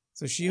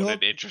 So She-Hulk.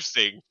 What an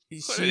interesting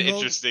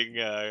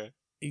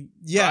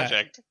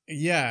project.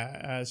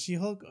 Yeah.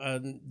 She-Hulk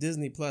on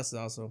Disney Plus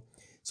also.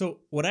 So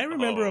what I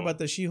remember about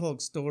the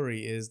She-Hulk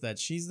story is that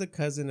she's the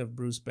cousin of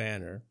Bruce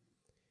Banner.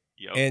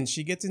 Yep. And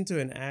she gets into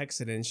an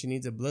accident. She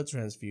needs a blood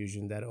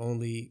transfusion that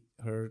only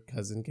her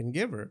cousin can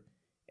give her.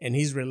 And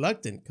he's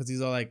reluctant because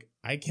he's all like,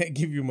 I can't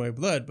give you my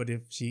blood, but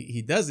if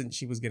he doesn't,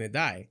 she was going to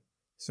die.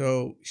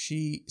 So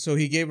he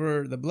gave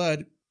her the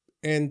blood,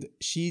 and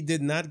she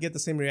did not get the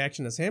same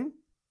reaction as him.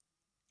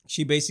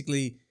 She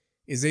basically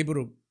is able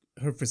to,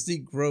 her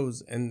physique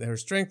grows and her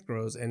strength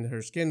grows and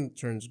her skin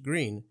turns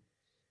green,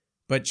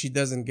 but she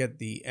doesn't get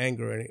the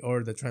anger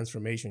or the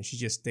transformation. She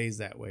just stays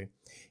that way.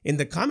 In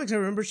the comics, I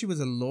remember she was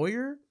a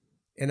lawyer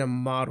and a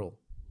model.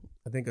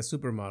 I think a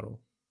supermodel,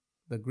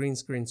 the green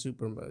screen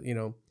super,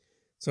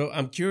 So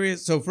I'm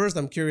curious. So first,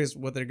 I'm curious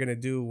what they're going to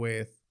do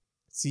with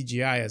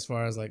CGI as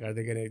far as like, are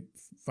they going to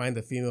find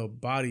a female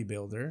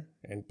bodybuilder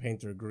and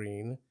paint her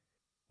green?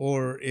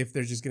 Or if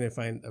they're just going to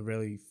find a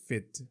really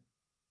fit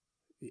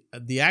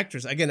the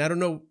actress. Again, I don't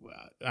know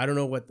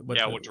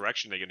what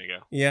direction they're going to go.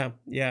 Yeah,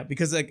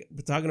 because like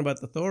talking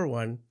about the Thor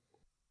one,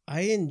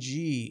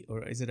 ING,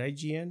 or is it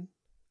IGN,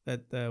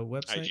 that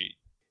website? IG.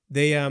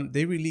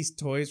 They released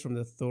toys from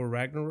the Thor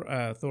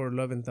Thor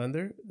Love and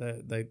Thunder.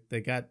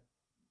 They got,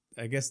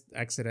 I guess,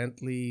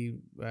 accidentally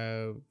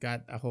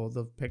got a hold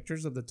of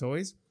pictures of the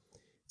toys,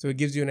 so it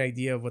gives you an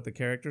idea of what the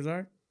characters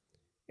are,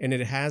 and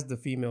it has the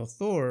female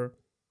Thor,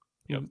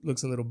 who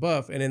looks a little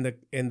buff, and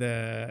in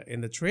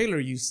the trailer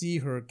you see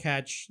her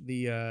catch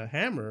the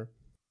hammer,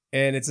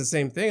 and it's the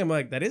same thing. I'm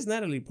like, that is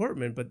Natalie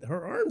Portman, but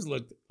her arms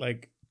looked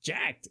like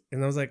jacked,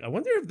 and I was like, I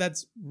wonder if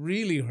that's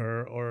really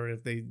her, or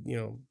if they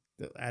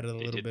added a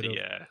little bit of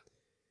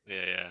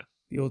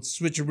the old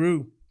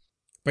switcheroo.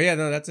 But yeah,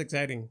 no, that's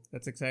exciting.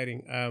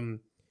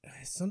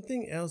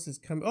 Something else is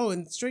coming. Oh,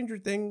 and Stranger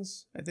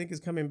Things, I think, is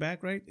coming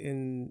back, right?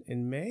 In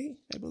May,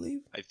 I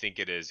believe. I think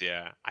it is,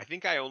 yeah. I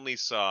think I only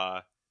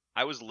saw.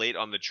 I was late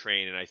on the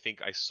train, and I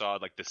think I saw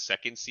like the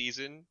second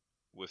season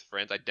with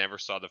friends. I never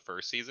saw the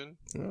first season,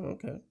 Oh,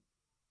 okay.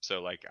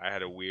 so like I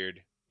had a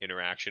weird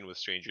interaction with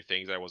Stranger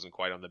Things. I wasn't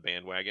quite on the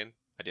bandwagon.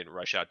 I didn't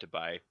rush out to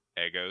buy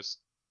Eggos.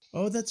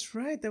 Oh, that's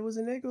right. That was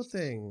an Eggo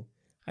thing.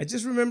 I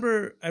just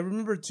remember. I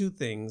remember two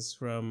things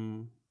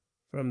from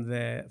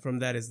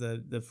that is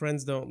the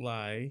Friends Don't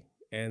Lie,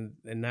 and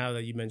now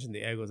that you mentioned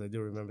the Eggos, I do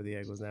remember the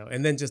Eggos now.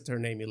 And then just her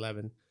name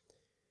 11.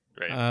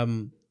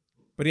 Right.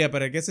 But yeah,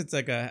 but I guess it's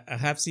like a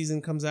half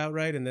season comes out,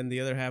 right, and then the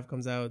other half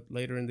comes out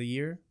later in the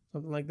year,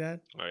 something like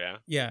that. Oh yeah.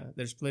 Yeah,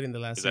 they're splitting the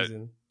last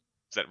season.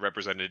 Is that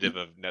representative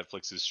of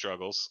Netflix's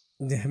struggles?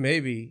 Yeah,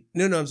 maybe.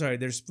 No, I'm sorry.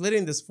 They're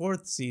splitting this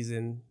fourth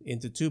season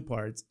into two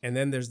parts, and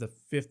then there's the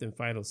fifth and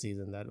final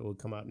season that will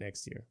come out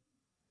next year.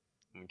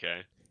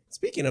 Okay.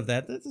 Speaking of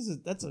that,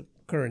 that's a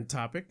current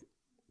topic.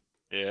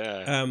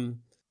 Yeah.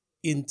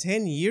 In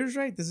 10 years,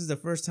 right? This is the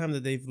first time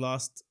that they've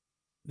lost.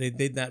 They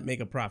did not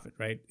make a profit,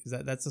 right?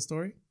 That's the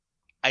story?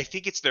 I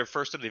think it's their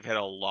first time they've had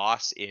a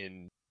loss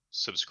in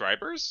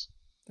subscribers.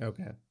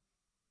 Okay.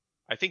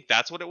 I think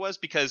that's what it was,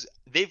 because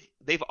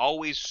they've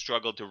always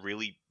struggled to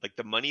really, like,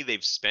 the money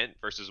they've spent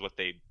versus what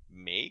they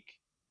make,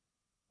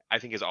 I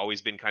think has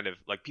always been kind of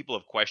like, people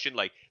have questioned,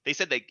 like they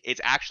said that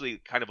it's actually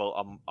kind of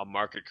a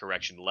market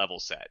correction level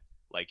set.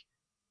 Like,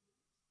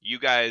 you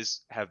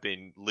guys have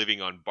been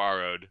living on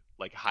borrowed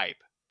like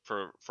hype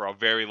for a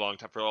very long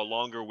time, for a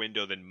longer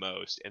window than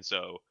most. And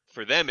so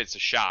for them, it's a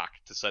shock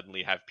to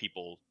suddenly have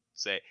people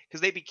say, because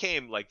they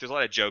became like, there's a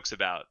lot of jokes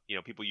about,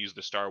 people use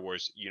the Star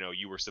Wars,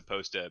 you were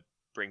supposed to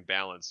bring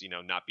balance,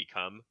 not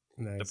become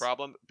the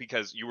problem,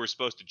 because you were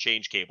supposed to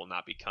change cable,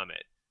 not become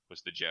it,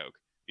 was the joke.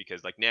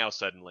 Because like now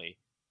suddenly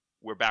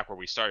we're back where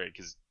we started,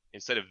 because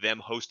instead of them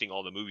hosting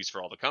all the movies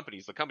for all the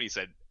companies, the company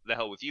said, the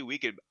hell with you, we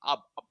could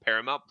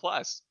Paramount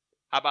Plus.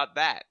 How about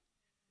that?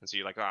 And so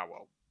you're like, oh,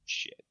 well,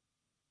 shit.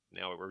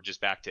 Now we're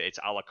just back to it's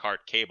a la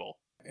carte cable.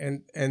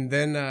 And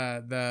then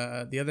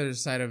the other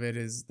side of it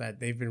is that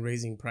they've been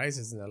raising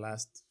prices in the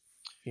last,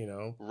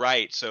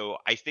 Right. So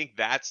I think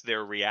that's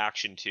their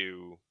reaction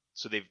to.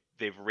 So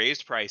they've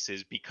raised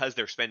prices because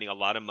they're spending a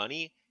lot of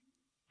money.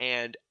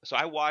 And so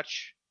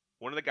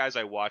one of the guys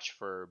I watch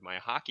for my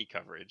hockey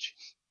coverage.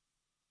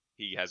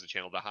 He has a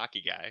channel, The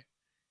Hockey Guy.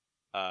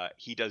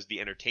 He does The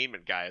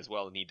Entertainment Guy as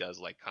well, and he does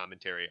like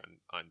commentary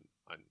on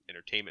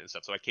entertainment and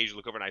stuff. So I occasionally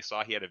look over and I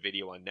saw he had a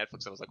video on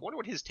Netflix, and I was like, I wonder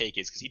what his take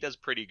is, because he does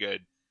pretty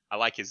good. I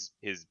like his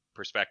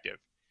perspective.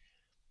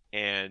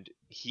 And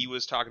he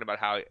was talking about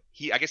how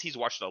I guess he's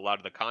watched a lot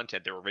of the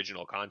content, their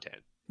original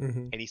content.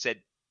 Mm-hmm. And he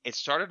said it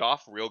started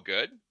off real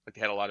good, like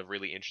they had a lot of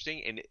really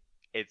interesting, and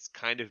it's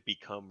kind of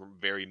become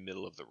very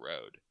middle of the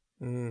road.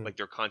 Mm. Like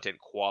their content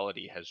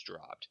quality has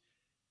dropped.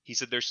 He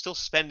said they're still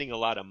spending a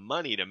lot of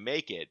money to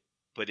make it,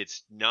 but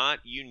it's not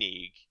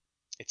unique.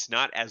 It's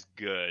not as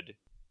good.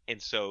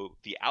 And so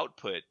the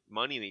output,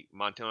 money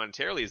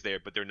monetarily is there,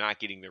 but they're not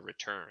getting the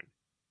return.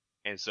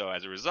 And so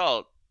as a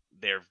result,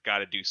 they've got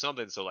to do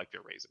something. So like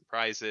they're raising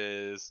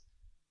prices,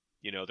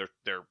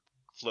 they're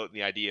floating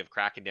the idea of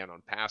cracking down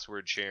on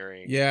password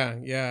sharing.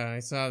 Yeah, I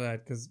saw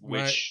that, because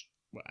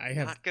I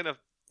have not gonna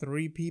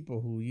 3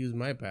 people who use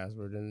my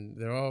password, and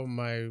they're all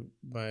my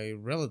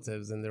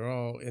relatives, and they're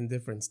all in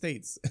different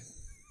states.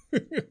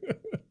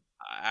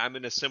 I'm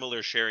in a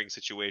similar sharing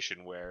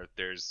situation where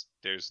there's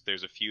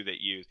a few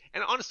that use,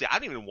 and honestly, I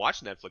don't even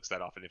watch Netflix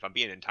that often, if I'm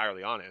being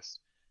entirely honest.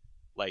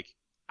 Like,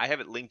 I have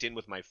it linked in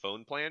with my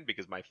phone plan,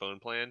 because my phone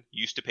plan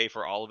used to pay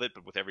for all of it,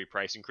 but with every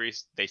price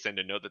increase, they send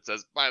a note that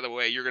says, by the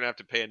way, you're gonna have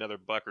to pay another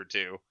 $1 or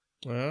 $2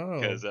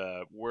 because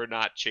we're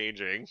not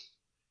changing.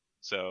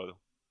 So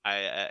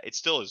it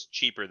still is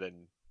cheaper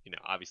than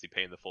obviously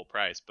paying the full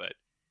price, but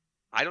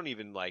I don't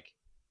even like.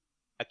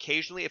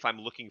 Occasionally, if I'm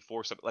looking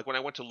for something, like when I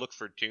went to look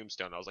for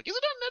Tombstone, I was like, is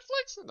it on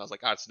Netflix? And I was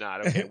like, oh, it's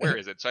not. Okay, where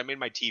is it? So I made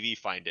my TV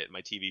find it.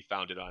 My TV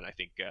found it on, I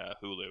think,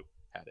 Hulu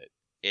had it.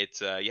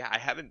 It's, I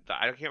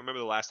can't remember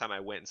the last time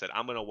I went and said,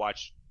 I'm going to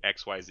watch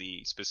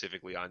XYZ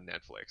specifically on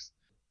Netflix.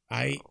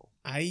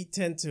 I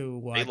tend to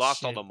watch. They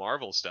lost all the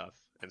Marvel stuff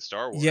and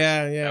Star Wars.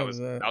 Yeah. That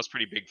was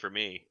pretty big for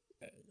me.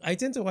 I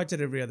tend to watch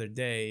it every other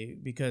day,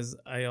 because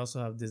I also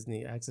have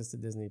access to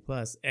Disney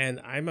Plus,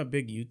 and I'm a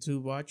big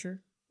YouTube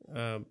watcher.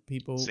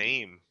 People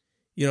same,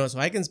 so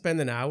I can spend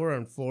an hour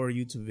on 4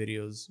 YouTube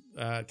videos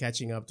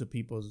catching up to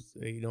people's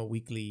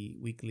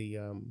weekly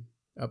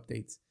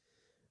updates,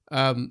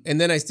 and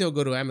then I still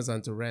go to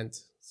Amazon to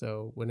rent,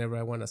 so whenever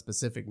I want a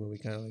specific movie,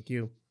 kind of like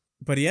you.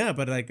 But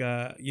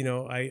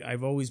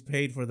I've always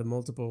paid for the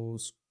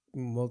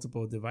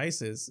multiple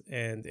devices,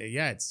 and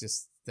it's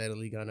just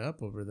steadily gone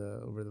up over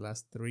the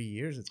last 3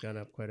 years. It's gone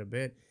up quite a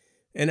bit.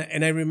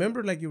 And I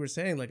remember, like you were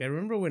saying, like I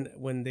remember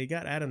when they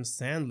got Adam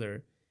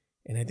Sandler.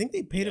 And I think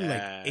they paid him like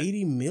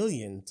 $80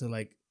 million to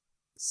like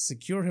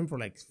secure him for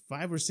like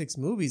 5 or 6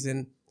 movies.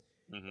 And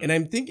and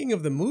I'm thinking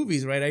of the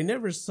movies, right? I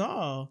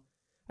saw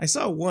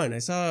one. I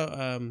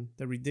saw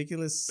The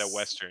Ridiculous. The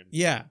Western.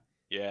 Yeah.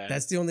 Yeah.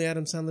 That's the only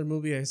Adam Sandler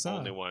movie I saw.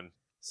 Only one.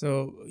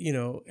 So, you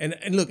know, and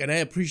look, and I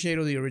appreciate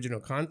all the original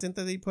content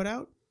that they put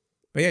out.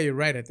 But yeah, you're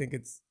right. I think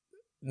it's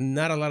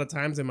not a lot of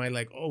times am I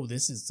like, oh,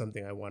 this is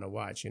something I want to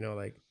watch. You know,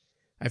 like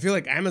I feel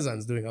like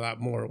Amazon's doing a lot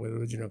more with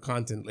original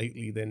content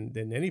lately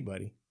than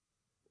anybody.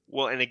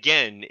 Well, and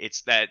again,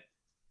 it's that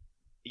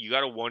you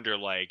got to wonder,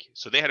 like,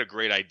 so they had a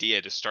great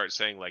idea to start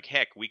saying, like,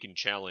 heck, we can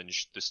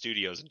challenge the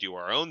studios and do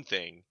our own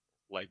thing.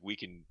 Like, we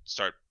can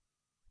start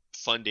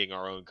funding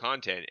our own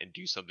content and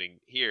do something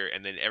here.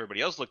 And then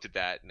everybody else looked at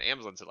that, and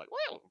Amazon said, like,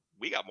 well,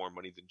 we got more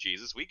money than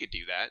Jesus. We could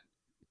do that.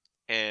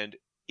 And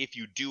if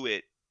you do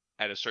it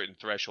at a certain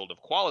threshold of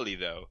quality,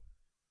 though,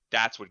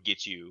 that's what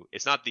gets you.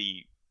 It's not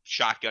the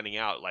shotgunning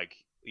out, like,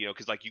 you know,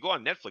 because like you go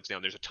on Netflix now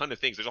and there's a ton of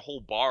things. There's a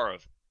whole bar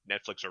of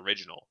Netflix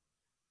original,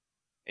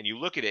 and you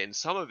look at it, and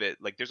some of it,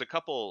 like, there's a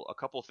couple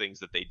things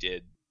that they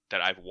did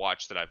that I've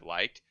watched that I've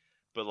liked,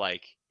 but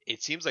like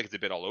it seems like it's a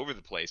bit all over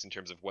the place in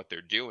terms of what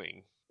they're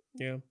doing.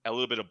 Yeah, a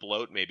little bit of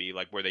bloat maybe,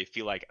 like where they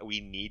feel like we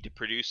need to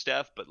produce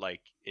stuff, but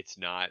like it's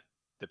not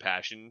the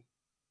passion.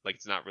 Like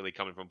it's not really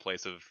coming from a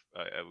place of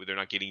they're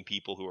not getting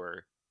people who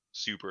are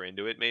super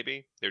into it.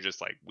 Maybe they're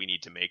just like, we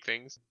need to make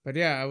things. but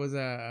yeah, I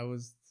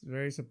was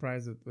very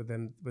surprised with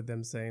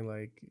them saying,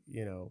 like,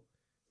 you know,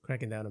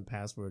 cracking down on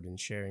password and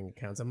sharing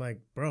accounts. I'm like,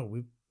 bro,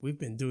 we've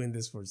been doing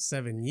this for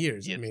 7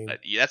 years. Yeah, I mean,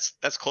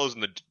 that's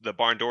closing the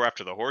barn door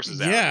after the horse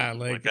is out. Yeah,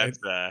 like that's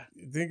I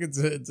think it's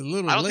a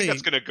little I don't late. think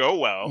that's gonna go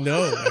well.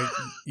 No, like,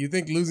 you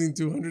think losing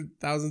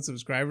 200,000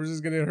 subscribers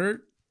is gonna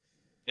hurt?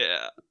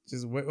 Yeah,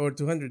 Or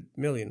 200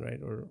 million, right?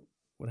 Or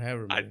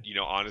whatever. you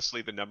know,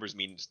 honestly, the numbers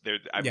mean Yeah.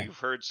 we've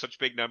heard such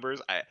big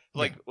numbers.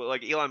 Like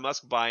Elon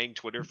Musk buying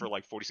Twitter for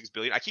like 46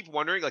 billion. I keep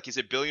wondering, like, is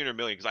it billion or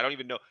million? Because I don't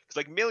even know. Because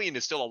like million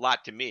is still a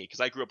lot to me. Because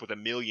I grew up with a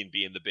million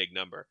being the big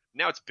number.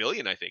 Now it's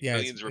billion. I think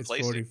billions it's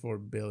replacing. 44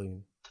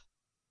 billion.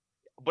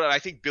 But I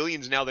think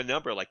billion's now the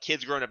number. Like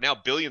kids growing up now,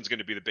 billion's going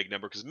to be the big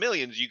number. Because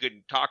millions, you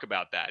could talk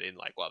about that in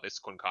like, well, this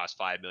one costs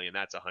 5 million.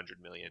 That's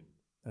 100 million.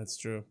 That's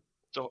true.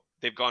 So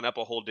they've gone up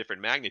a whole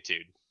different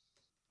magnitude.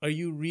 Are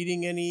you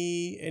reading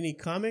any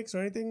comics or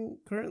anything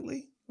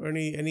currently, or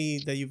any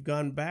that you've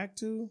gone back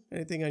to?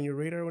 Anything on your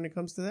radar when it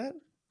comes to that?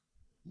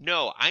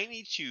 No, I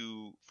need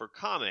to, for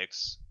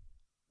comics,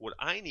 what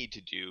I need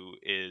to do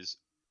is,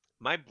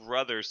 my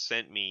brother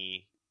sent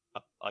me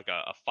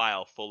a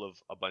file full of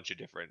a bunch of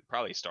different,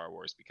 probably Star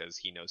Wars, because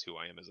he knows who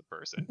I am as a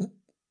person.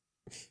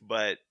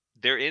 But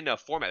they're in a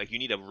format, like you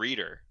need a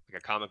reader,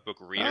 like a comic book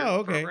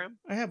reader program.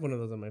 I have one of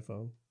those on my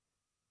phone.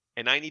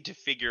 And I need to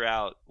figure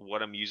out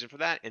what I'm using for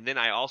that. And then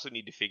I also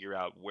need to figure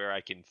out where I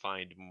can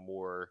find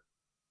more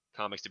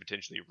comics to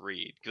potentially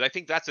read. Because I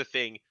think that's a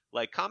thing.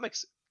 Like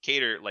comics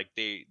cater, like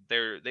they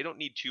don't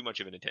need too much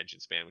of an attention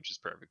span, which is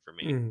perfect for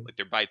me. Like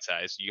they're bite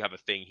sized. You have a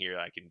thing here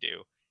that I can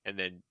do, and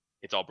then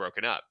it's all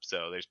broken up.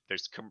 So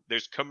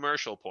there's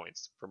commercial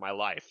points for my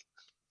life,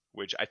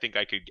 which I think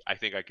I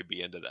could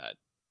be into that.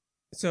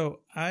 So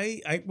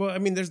well, I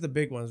mean, there's the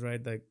big ones,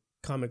 right? Like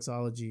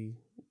Comixology,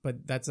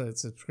 but that's a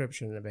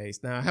subscription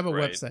base. Now I have a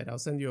website. I'll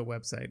send you a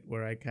website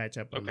where I catch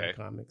up on my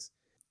comics.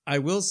 I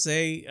will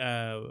say,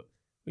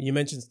 when you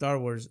mentioned Star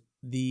Wars,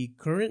 the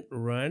current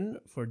run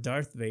for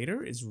Darth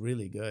Vader is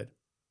really good.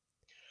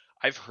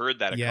 I've heard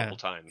that a couple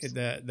times.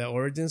 The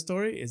origin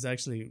story is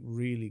actually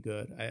really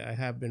good. I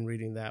have been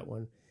reading that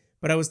one.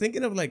 But I was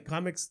thinking of like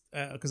comics,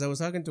 because I was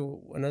talking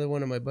to another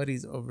one of my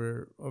buddies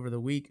over the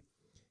week,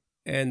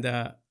 and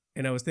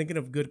I was thinking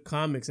of good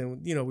comics,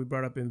 and you know, we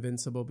brought up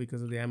Invincible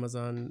because of the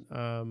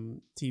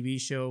Amazon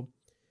TV show.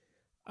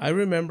 I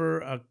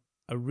remember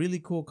a really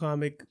cool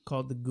comic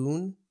called The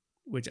Goon,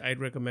 which I'd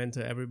recommend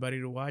to everybody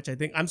to watch.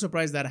 I'm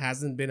surprised that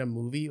hasn't been a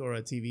movie or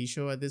a TV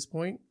show at this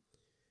point.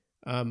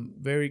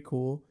 Very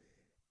cool.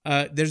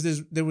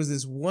 There was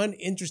this one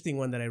interesting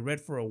one that I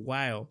read for a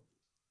while.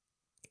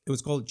 It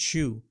was called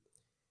Chew,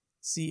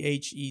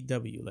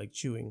 CHEW, like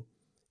chewing,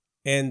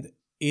 and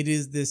it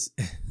is this.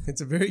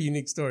 It's a very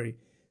unique story.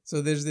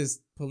 So there's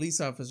this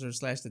police officer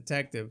 /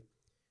 detective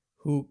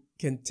who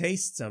can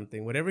taste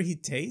something. Whatever he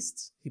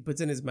tastes, he puts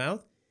in his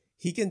mouth.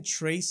 He can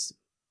trace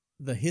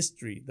the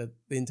history, the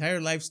entire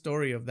life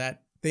story of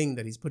that thing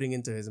that he's putting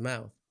into his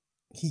mouth.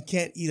 He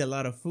can't eat a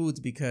lot of foods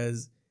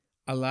because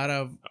a lot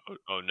of...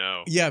 Oh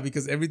no. Yeah,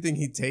 because everything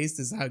he tastes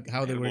is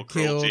how they were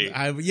killed.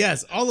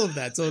 Yes, all of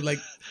that. So like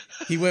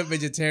he went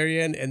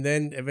vegetarian, and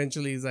then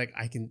eventually he's like,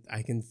 I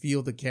can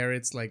feel the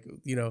carrots, like,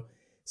 you know.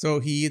 So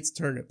he eats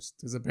turnips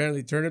because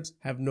apparently turnips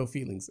have no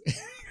feelings.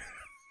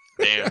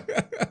 Damn.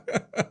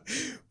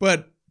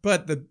 But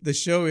the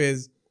show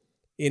is,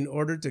 in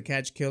order to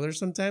catch killers,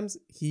 sometimes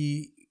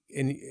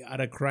at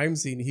a crime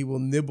scene he will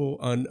nibble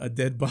on a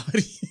dead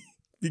body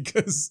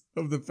because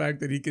of the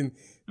fact that he can.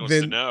 He wants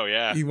to know,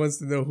 yeah. He wants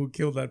to know who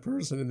killed that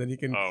person, and then he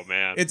can. Oh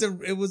man,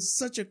 it was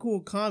such a cool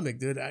comic,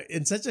 dude.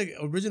 It's such an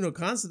original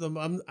concept.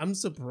 I'm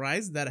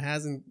surprised that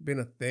hasn't been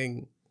a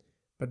thing.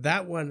 But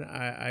that one,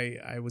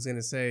 I was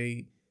gonna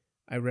say,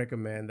 I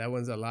recommend. That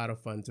one's a lot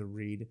of fun to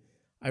read.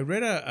 I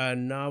read a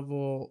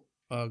novel,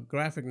 a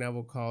graphic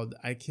novel called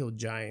I Kill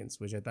Giants,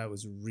 which I thought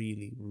was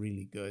really,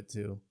 really good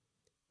too.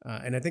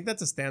 And I think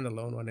that's a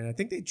standalone one. And I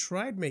think they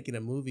tried making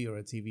a movie or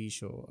a TV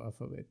show off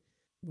of it.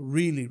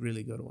 Really,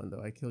 really good one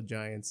though. I Kill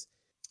Giants.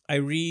 I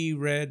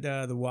reread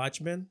The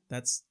Watchmen.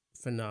 That's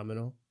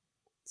phenomenal.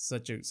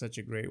 Such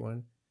a great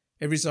one.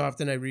 Every so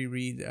often I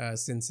reread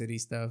Sin City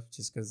stuff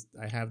just because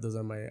I have those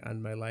on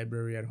my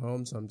library at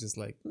home. So I'm just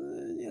like,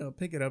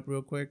 pick it up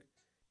real quick.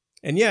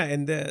 And yeah,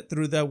 and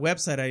through the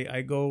website,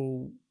 I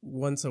go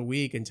once a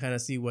week and try to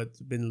see what's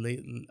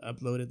been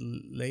uploaded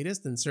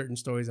latest and certain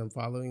stories I'm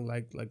following,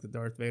 like the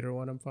Darth Vader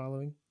one I'm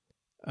following.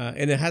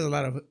 And it has a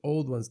lot of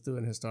old ones too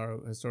and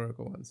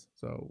historical ones.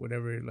 So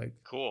whatever, like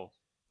cool.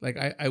 Like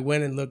I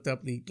went and looked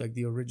up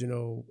the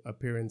original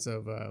appearance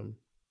of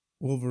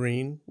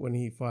Wolverine when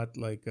he fought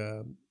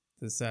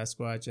the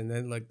Sasquatch, and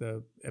then like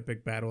the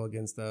epic battle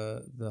against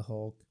the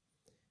Hulk.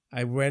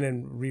 I went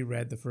and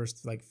reread the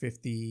first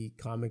 50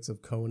 comics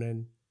of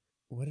Conan.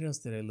 What else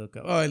did I look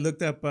up? Oh, I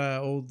looked up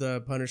old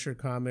Punisher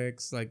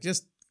comics,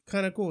 just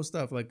kind of cool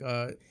stuff.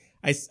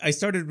 I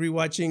started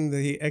rewatching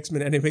the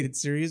X-Men animated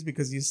series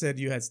because you said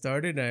you had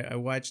started. I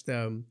watched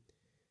the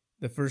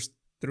first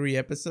 3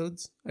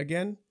 episodes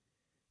again,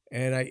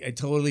 and I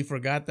totally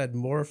forgot that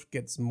Morph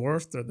gets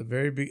morphed at the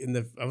very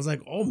beginning. I was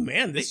like, oh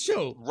man, this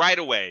show right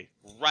away.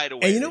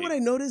 And you know what I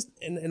noticed,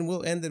 and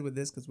we'll end it with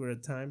this because we're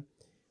at time.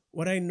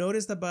 What I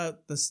noticed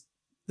about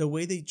the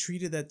way they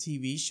treated that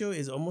TV show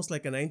is almost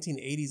like a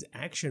 1980s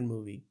action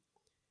movie.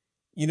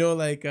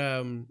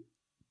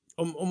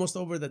 Almost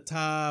over the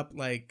top,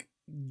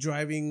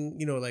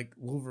 driving, like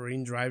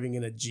Wolverine driving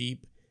in a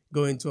Jeep,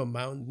 going to a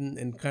mountain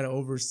and kind of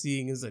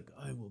overseeing. It's like,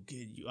 I will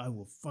get you. I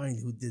will find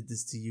who did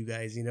this to you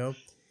guys,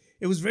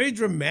 It was very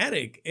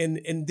dramatic, and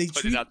they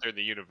put it out there in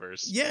the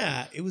universe.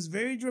 Yeah, it was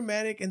very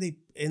dramatic, and they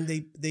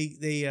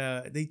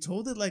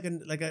told it like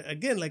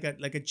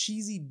a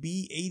cheesy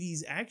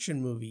B-80s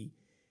action movie,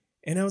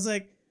 and I was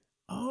like,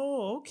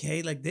 oh,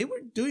 okay, they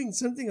were doing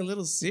something a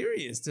little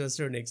serious to a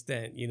certain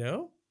extent,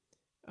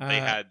 They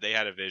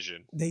had a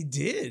vision. They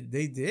did.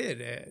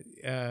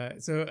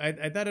 So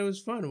I thought it was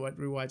fun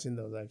rewatching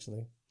those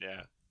actually.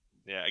 Yeah.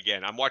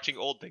 Again, I'm watching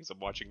old things. I'm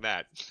watching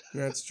that.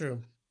 That's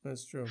true.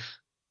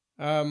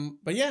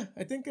 But yeah,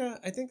 I think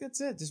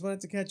that's it. Just wanted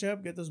to catch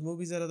up, get those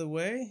movies out of the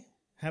way,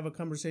 have a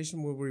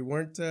conversation where we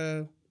weren't,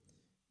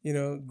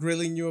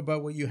 grilling you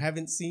about what you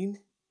haven't seen.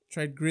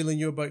 Tried grilling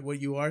you about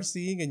what you are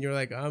seeing, and you're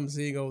like, I'm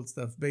seeing old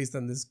stuff based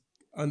on this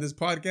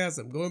podcast.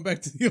 I'm going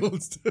back to the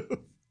old stuff.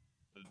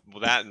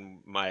 Well, that and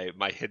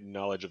my hidden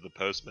knowledge of The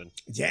Postman.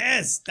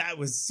 Yes, that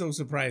was so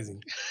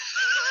surprising.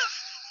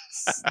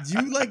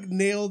 You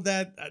nailed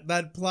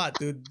that plot,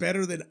 dude,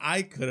 better than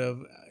I could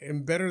have,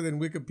 and better than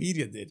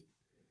Wikipedia did.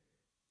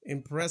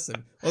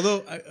 Impressive.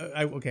 Although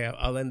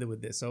I'll end it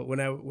with this. So when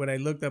I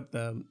looked up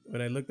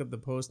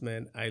the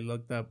Postman, I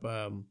looked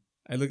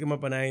him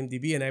up on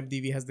IMDb, and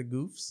IMDb has the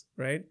goofs,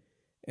 right?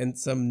 And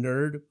some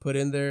nerd put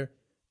in there,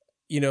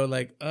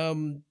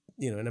 and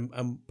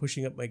I'm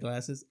pushing up my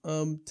glasses.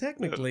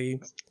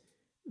 Technically,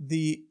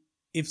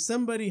 if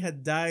somebody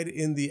had died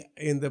in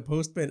the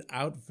Postman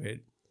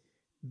outfit,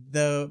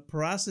 the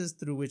process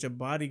through which a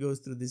body goes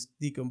through this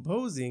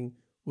decomposing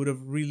would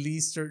have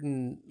released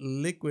certain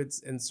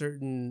liquids and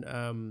certain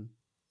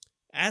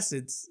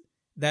acids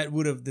that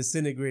would have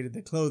disintegrated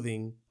the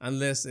clothing,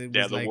 unless it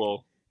was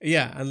wool.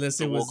 Yeah, unless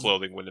the it was wool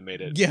clothing wouldn't have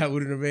made it. Yeah,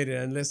 wouldn't have made it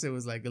unless it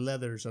was like a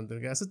leather or something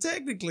like that. So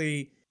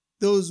technically,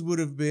 those would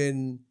have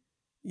been,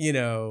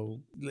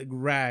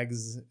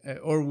 rags,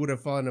 or would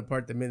have fallen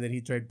apart the minute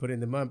he tried putting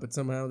them on. But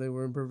somehow they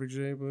were in perfect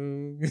shape.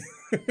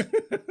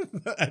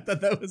 I thought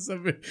that was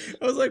something.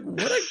 I was like,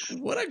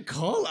 what a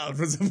call out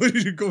for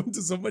somebody to go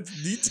into so much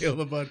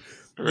detail about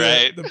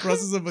the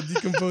process of a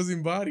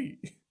decomposing body.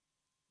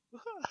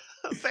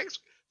 Thanks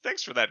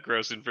for that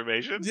gross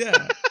information.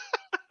 Yeah.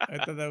 I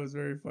thought that was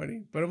very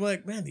funny. But I'm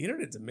like, man, the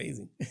internet's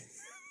amazing.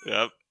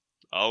 Yep.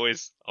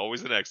 Always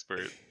an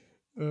expert.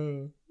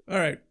 All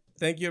right.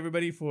 Thank you,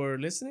 everybody, for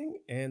listening,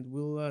 and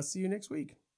we'll see you next week.